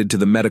was admitted to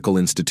the medical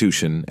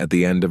institution at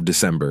the end of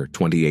December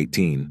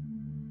 2018.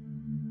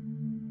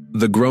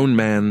 The grown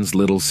man's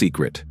little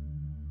secret.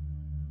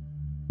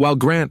 While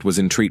Grant was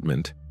in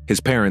treatment,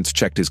 his parents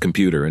checked his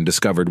computer and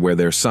discovered where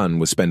their son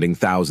was spending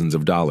thousands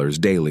of dollars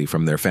daily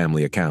from their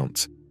family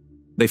accounts.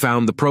 They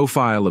found the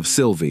profile of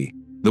Sylvie,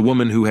 The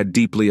woman who had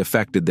deeply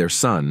affected their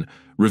son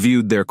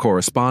reviewed their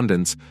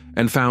correspondence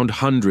and found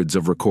hundreds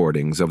of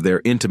recordings of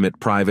their intimate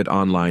private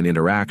online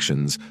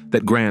interactions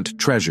that Grant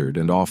treasured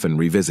and often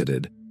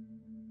revisited.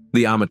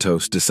 The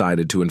Amatos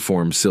decided to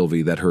inform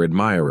Sylvie that her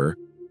admirer,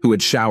 who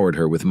had showered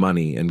her with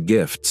money and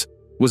gifts,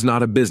 was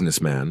not a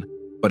businessman,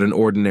 but an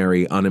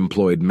ordinary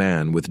unemployed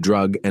man with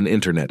drug and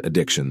internet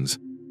addictions.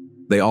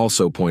 They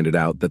also pointed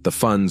out that the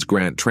funds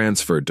Grant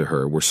transferred to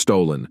her were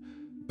stolen,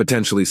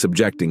 potentially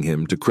subjecting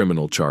him to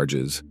criminal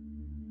charges.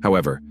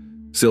 However,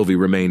 Sylvie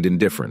remained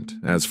indifferent,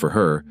 as for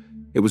her,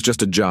 it was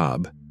just a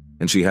job,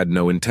 and she had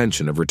no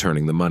intention of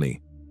returning the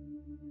money.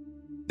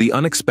 The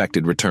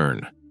unexpected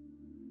return.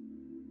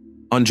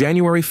 On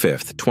January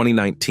 5,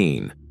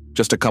 2019,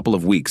 just a couple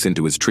of weeks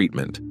into his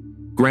treatment,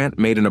 Grant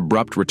made an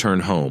abrupt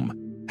return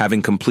home,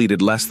 having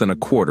completed less than a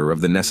quarter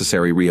of the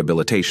necessary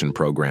rehabilitation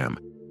program.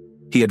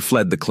 He had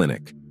fled the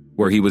clinic,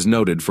 where he was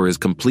noted for his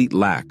complete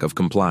lack of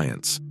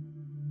compliance.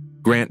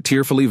 Grant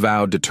tearfully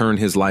vowed to turn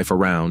his life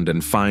around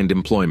and find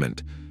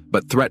employment,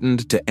 but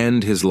threatened to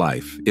end his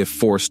life if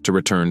forced to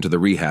return to the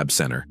rehab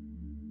center.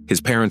 His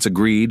parents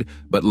agreed,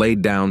 but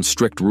laid down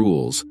strict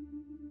rules.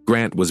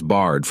 Grant was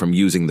barred from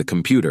using the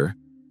computer,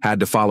 had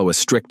to follow a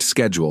strict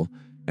schedule,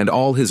 and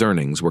all his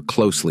earnings were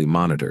closely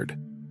monitored.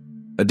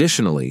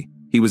 Additionally,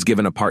 he was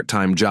given a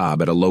part-time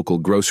job at a local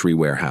grocery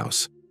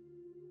warehouse.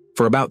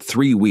 For about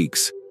 3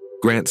 weeks,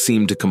 Grant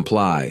seemed to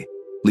comply,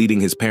 leading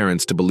his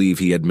parents to believe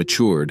he had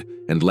matured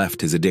and left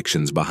his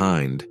addictions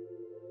behind.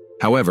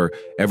 However,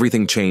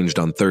 everything changed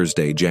on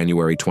Thursday,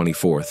 January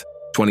 24,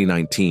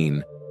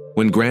 2019,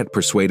 when Grant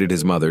persuaded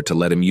his mother to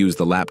let him use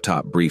the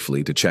laptop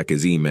briefly to check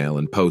his email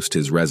and post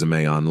his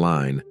resume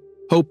online,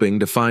 hoping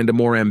to find a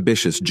more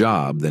ambitious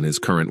job than his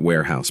current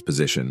warehouse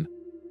position.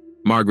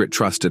 Margaret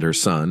trusted her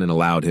son and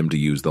allowed him to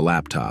use the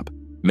laptop,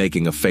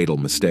 making a fatal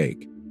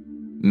mistake.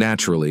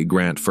 Naturally,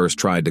 Grant first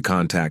tried to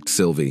contact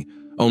Sylvie,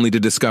 only to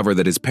discover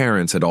that his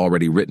parents had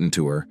already written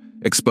to her,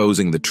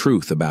 exposing the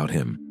truth about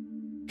him.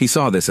 He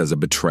saw this as a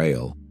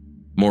betrayal.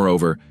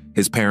 Moreover,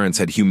 his parents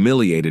had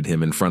humiliated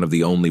him in front of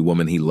the only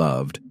woman he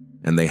loved,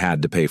 and they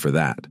had to pay for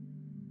that.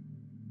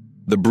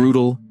 The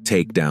brutal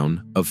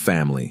takedown of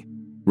family.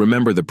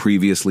 Remember the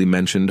previously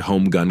mentioned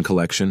home gun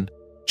collection?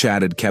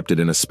 Chad had kept it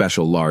in a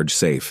special large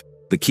safe,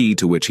 the key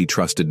to which he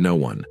trusted no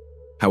one.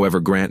 However,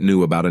 Grant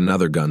knew about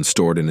another gun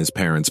stored in his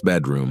parents'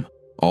 bedroom,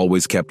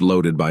 always kept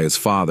loaded by his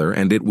father,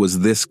 and it was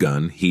this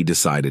gun he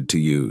decided to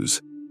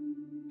use.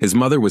 His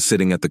mother was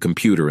sitting at the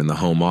computer in the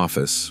home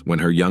office when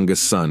her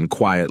youngest son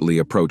quietly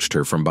approached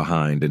her from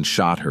behind and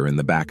shot her in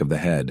the back of the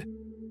head.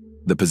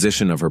 The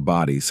position of her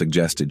body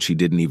suggested she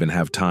didn't even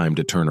have time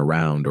to turn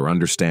around or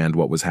understand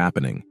what was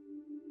happening.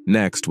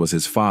 Next was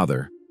his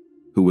father,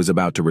 who was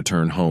about to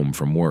return home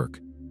from work.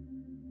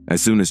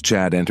 As soon as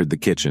Chad entered the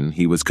kitchen,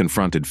 he was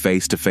confronted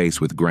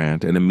face-to-face with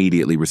Grant and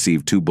immediately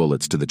received 2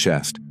 bullets to the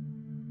chest.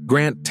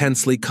 Grant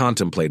tensely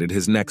contemplated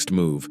his next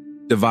move,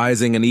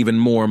 devising an even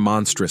more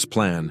monstrous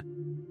plan.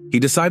 He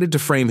decided to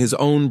frame his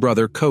own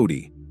brother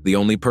Cody, the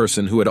only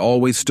person who had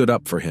always stood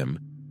up for him,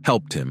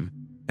 helped him,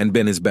 and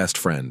been his best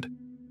friend.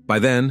 By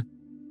then,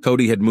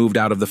 Cody had moved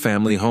out of the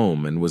family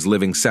home and was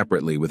living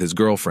separately with his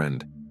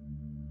girlfriend.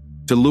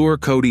 To lure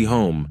Cody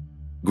home,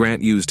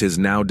 Grant used his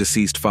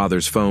now-deceased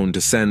father's phone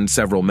to send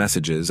several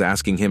messages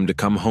asking him to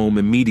come home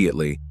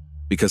immediately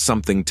because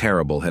something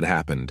terrible had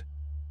happened.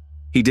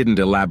 He didn't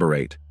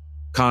elaborate,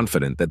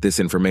 confident that this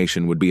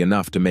information would be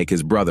enough to make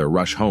his brother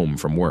rush home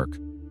from work.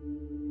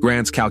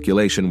 Grant's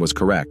calculation was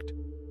correct,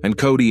 and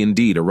Cody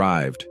indeed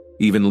arrived,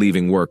 even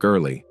leaving work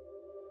early.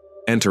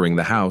 Entering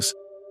the house,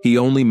 he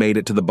only made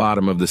it to the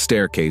bottom of the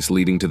staircase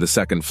leading to the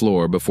second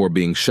floor before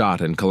being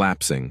shot and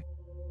collapsing.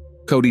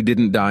 Cody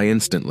didn't die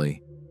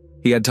instantly.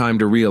 He had time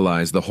to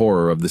realize the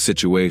horror of the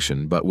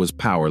situation, but was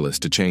powerless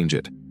to change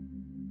it.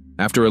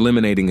 After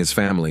eliminating his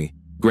family,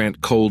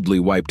 Grant coldly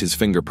wiped his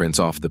fingerprints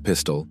off the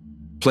pistol,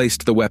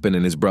 placed the weapon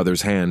in his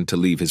brother's hand to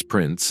leave his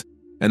prints,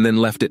 and then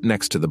left it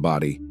next to the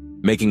body,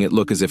 making it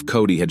look as if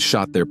Cody had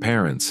shot their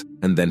parents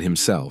and then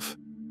himself.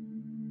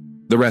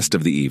 The rest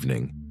of the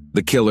evening,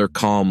 the killer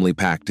calmly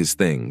packed his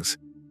things,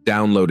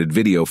 downloaded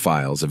video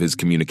files of his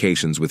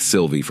communications with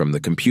Sylvie from the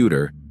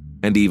computer,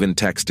 and even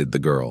texted the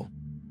girl.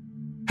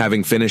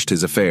 Having finished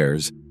his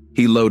affairs,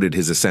 he loaded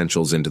his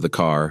essentials into the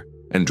car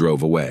and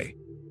drove away.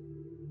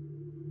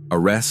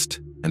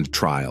 Arrest and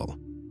trial.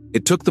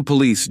 It took the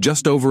police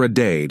just over a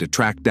day to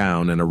track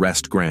down and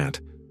arrest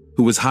Grant,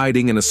 who was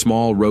hiding in a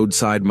small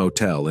roadside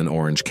motel in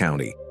Orange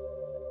County.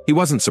 He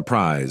wasn't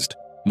surprised,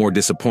 more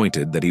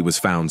disappointed that he was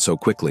found so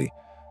quickly,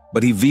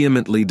 but he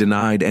vehemently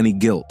denied any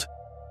guilt.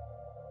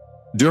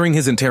 During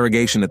his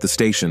interrogation at the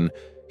station,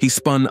 he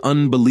spun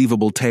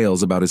unbelievable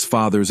tales about his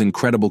father's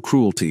incredible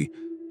cruelty,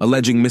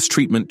 alleging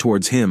mistreatment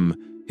towards him,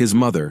 his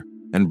mother,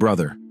 and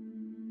brother.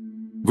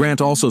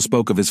 Grant also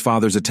spoke of his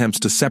father's attempts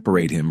to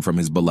separate him from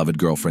his beloved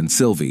girlfriend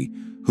Sylvie,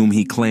 whom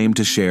he claimed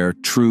to share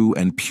true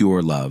and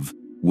pure love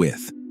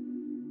with.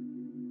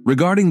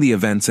 Regarding the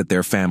events at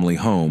their family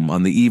home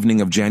on the evening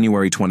of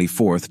January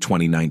 24,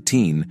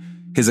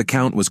 2019, his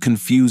account was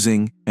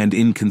confusing and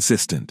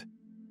inconsistent.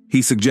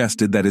 He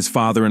suggested that his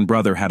father and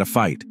brother had a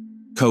fight.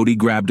 Cody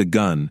grabbed a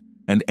gun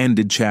and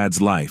ended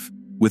Chad's life,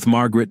 with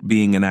Margaret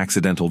being an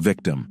accidental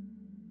victim.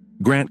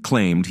 Grant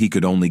claimed he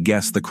could only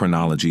guess the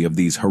chronology of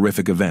these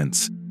horrific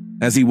events,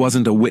 as he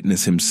wasn't a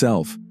witness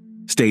himself,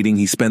 stating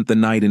he spent the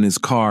night in his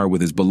car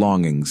with his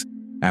belongings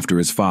after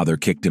his father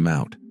kicked him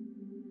out.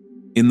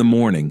 In the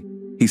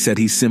morning, he said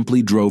he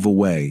simply drove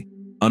away,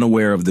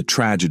 unaware of the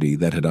tragedy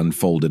that had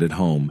unfolded at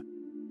home.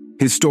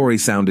 His story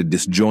sounded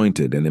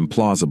disjointed and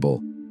implausible,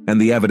 and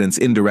the evidence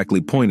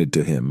indirectly pointed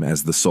to him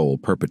as the sole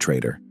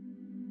perpetrator.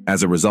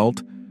 As a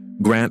result,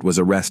 Grant was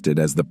arrested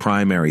as the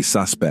primary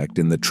suspect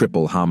in the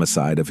triple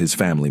homicide of his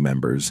family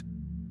members.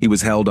 He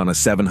was held on a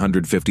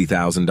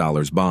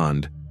 $750,000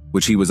 bond,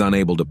 which he was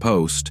unable to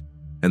post,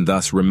 and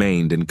thus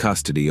remained in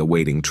custody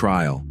awaiting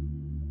trial.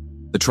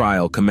 The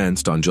trial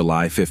commenced on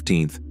July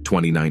 15,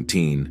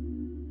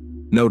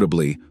 2019.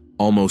 Notably,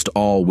 almost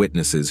all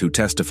witnesses who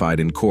testified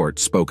in court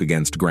spoke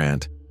against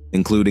Grant,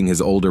 including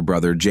his older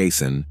brother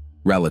Jason,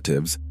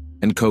 relatives,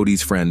 and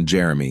Cody's friend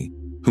Jeremy,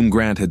 whom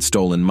Grant had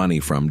stolen money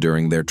from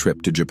during their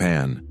trip to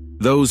Japan.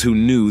 Those who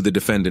knew the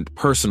defendant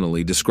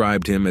personally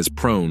described him as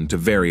prone to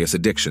various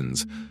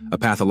addictions, a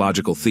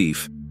pathological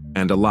thief,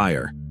 and a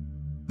liar.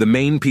 The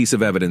main piece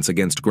of evidence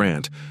against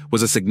Grant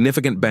was a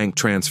significant bank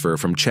transfer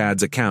from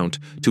Chad's account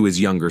to his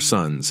younger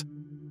sons.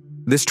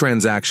 This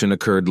transaction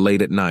occurred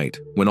late at night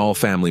when all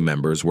family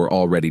members were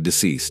already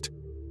deceased.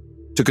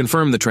 To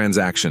confirm the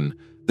transaction,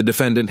 the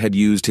defendant had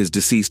used his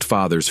deceased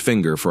father's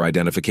finger for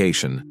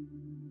identification.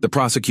 The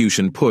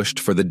prosecution pushed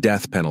for the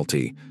death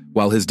penalty,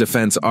 while his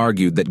defense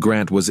argued that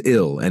Grant was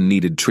ill and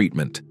needed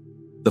treatment.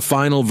 The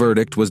final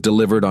verdict was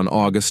delivered on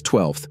August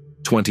 12,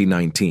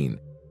 2019.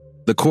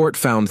 The court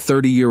found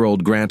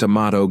 30-year-old Grant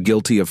Amato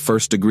guilty of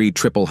first-degree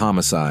triple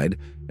homicide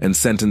and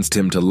sentenced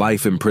him to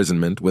life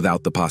imprisonment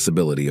without the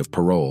possibility of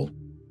parole.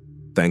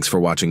 Thanks for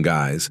watching,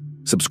 guys.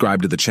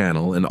 Subscribe to the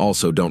channel and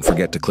also don't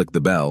forget to click the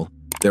bell.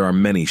 There are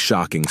many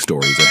shocking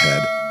stories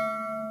ahead.